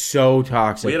is so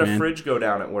toxic. we had man. a fridge go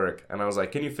down at work, and I was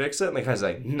like, "Can you fix it?" And the guy's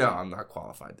like, "No, I'm not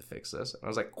qualified to fix this." And I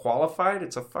was like, "Qualified?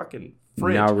 It's a fucking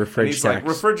fridge." No, and he's like,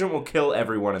 checks. "Refrigerant will kill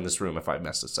everyone in this room if I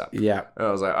mess this up." Yeah. And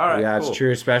I was like, "All right, Yeah, cool." it's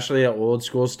true, especially the old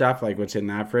school stuff, like what's in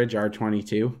that fridge,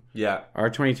 R22. Yeah,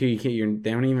 R22, they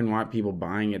don't even want people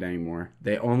buying it anymore.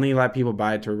 They only let people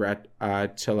buy it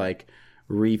to like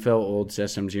refill old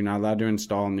systems. You're not allowed to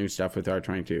install new stuff with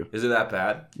R22. is it that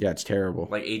bad? Yeah, it's terrible.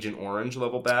 Like Agent Orange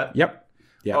level bad? Yep.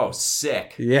 Yep. Oh,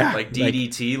 sick. Yeah. Like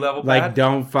DDT level Like, bad?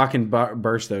 don't fucking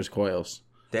burst those coils.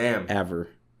 Damn. Ever.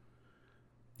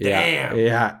 Damn.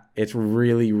 Yeah. It's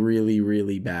really, really,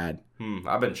 really bad.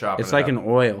 I've been chopping It's it like up. an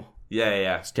oil.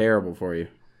 Yeah. It's terrible for you.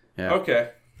 Yeah. Okay.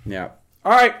 Yeah.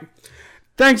 All right.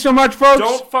 Thanks so much, folks.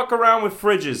 Don't fuck around with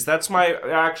fridges. That's my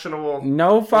actionable.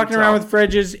 No fucking around with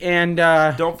fridges and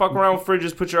Don't fuck around with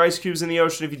fridges. Put your ice cubes in the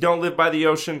ocean. If you don't live by the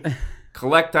ocean,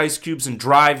 collect ice cubes and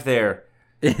drive there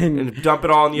and dump it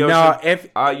all in the ocean. No, if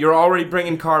you're already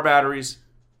bringing car batteries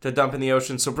to dump in the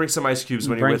ocean, so bring some ice cubes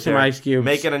when you're Bring with some there. ice cubes.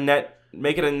 Make it a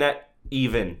net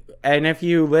even. and if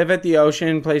you live at the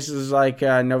ocean, places like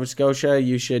Nova Scotia,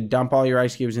 you should dump all your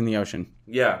ice cubes in the ocean.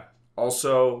 Yeah.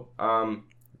 Also,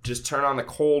 just turn on the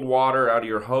cold water out of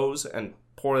your hose and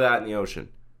pour that in the ocean.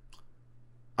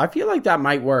 I feel like that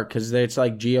might work because it's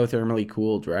like geothermally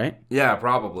cooled, right? Yeah,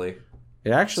 probably.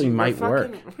 It actually might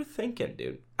work. We're thinking,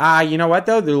 dude. You know what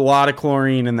though? There's a lot of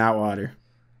chlorine in that water.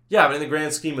 Yeah, but in the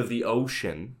grand scheme of the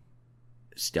ocean,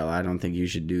 Still, I don't think you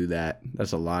should do that.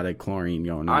 That's a lot of chlorine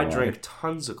going on. I drink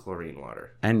tons of chlorine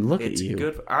water. And look It's at you.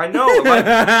 good. I know. Like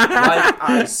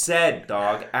I said,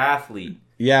 dog, athlete.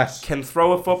 Yes. Can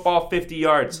throw a football 50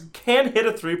 yards. Can hit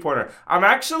a three-pointer. I'm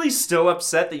actually still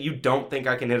upset that you don't think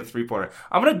I can hit a three-pointer.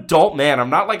 I'm an adult man. I'm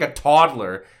not like a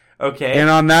toddler. Okay? And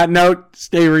on that note,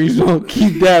 stay reasonable.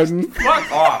 Keep doubting.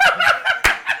 Fuck off.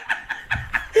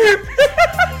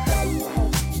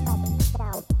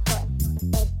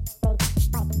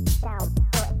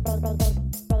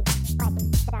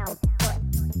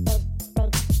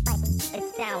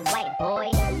 It's down white, boy.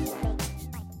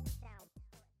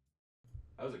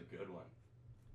 That was a good one.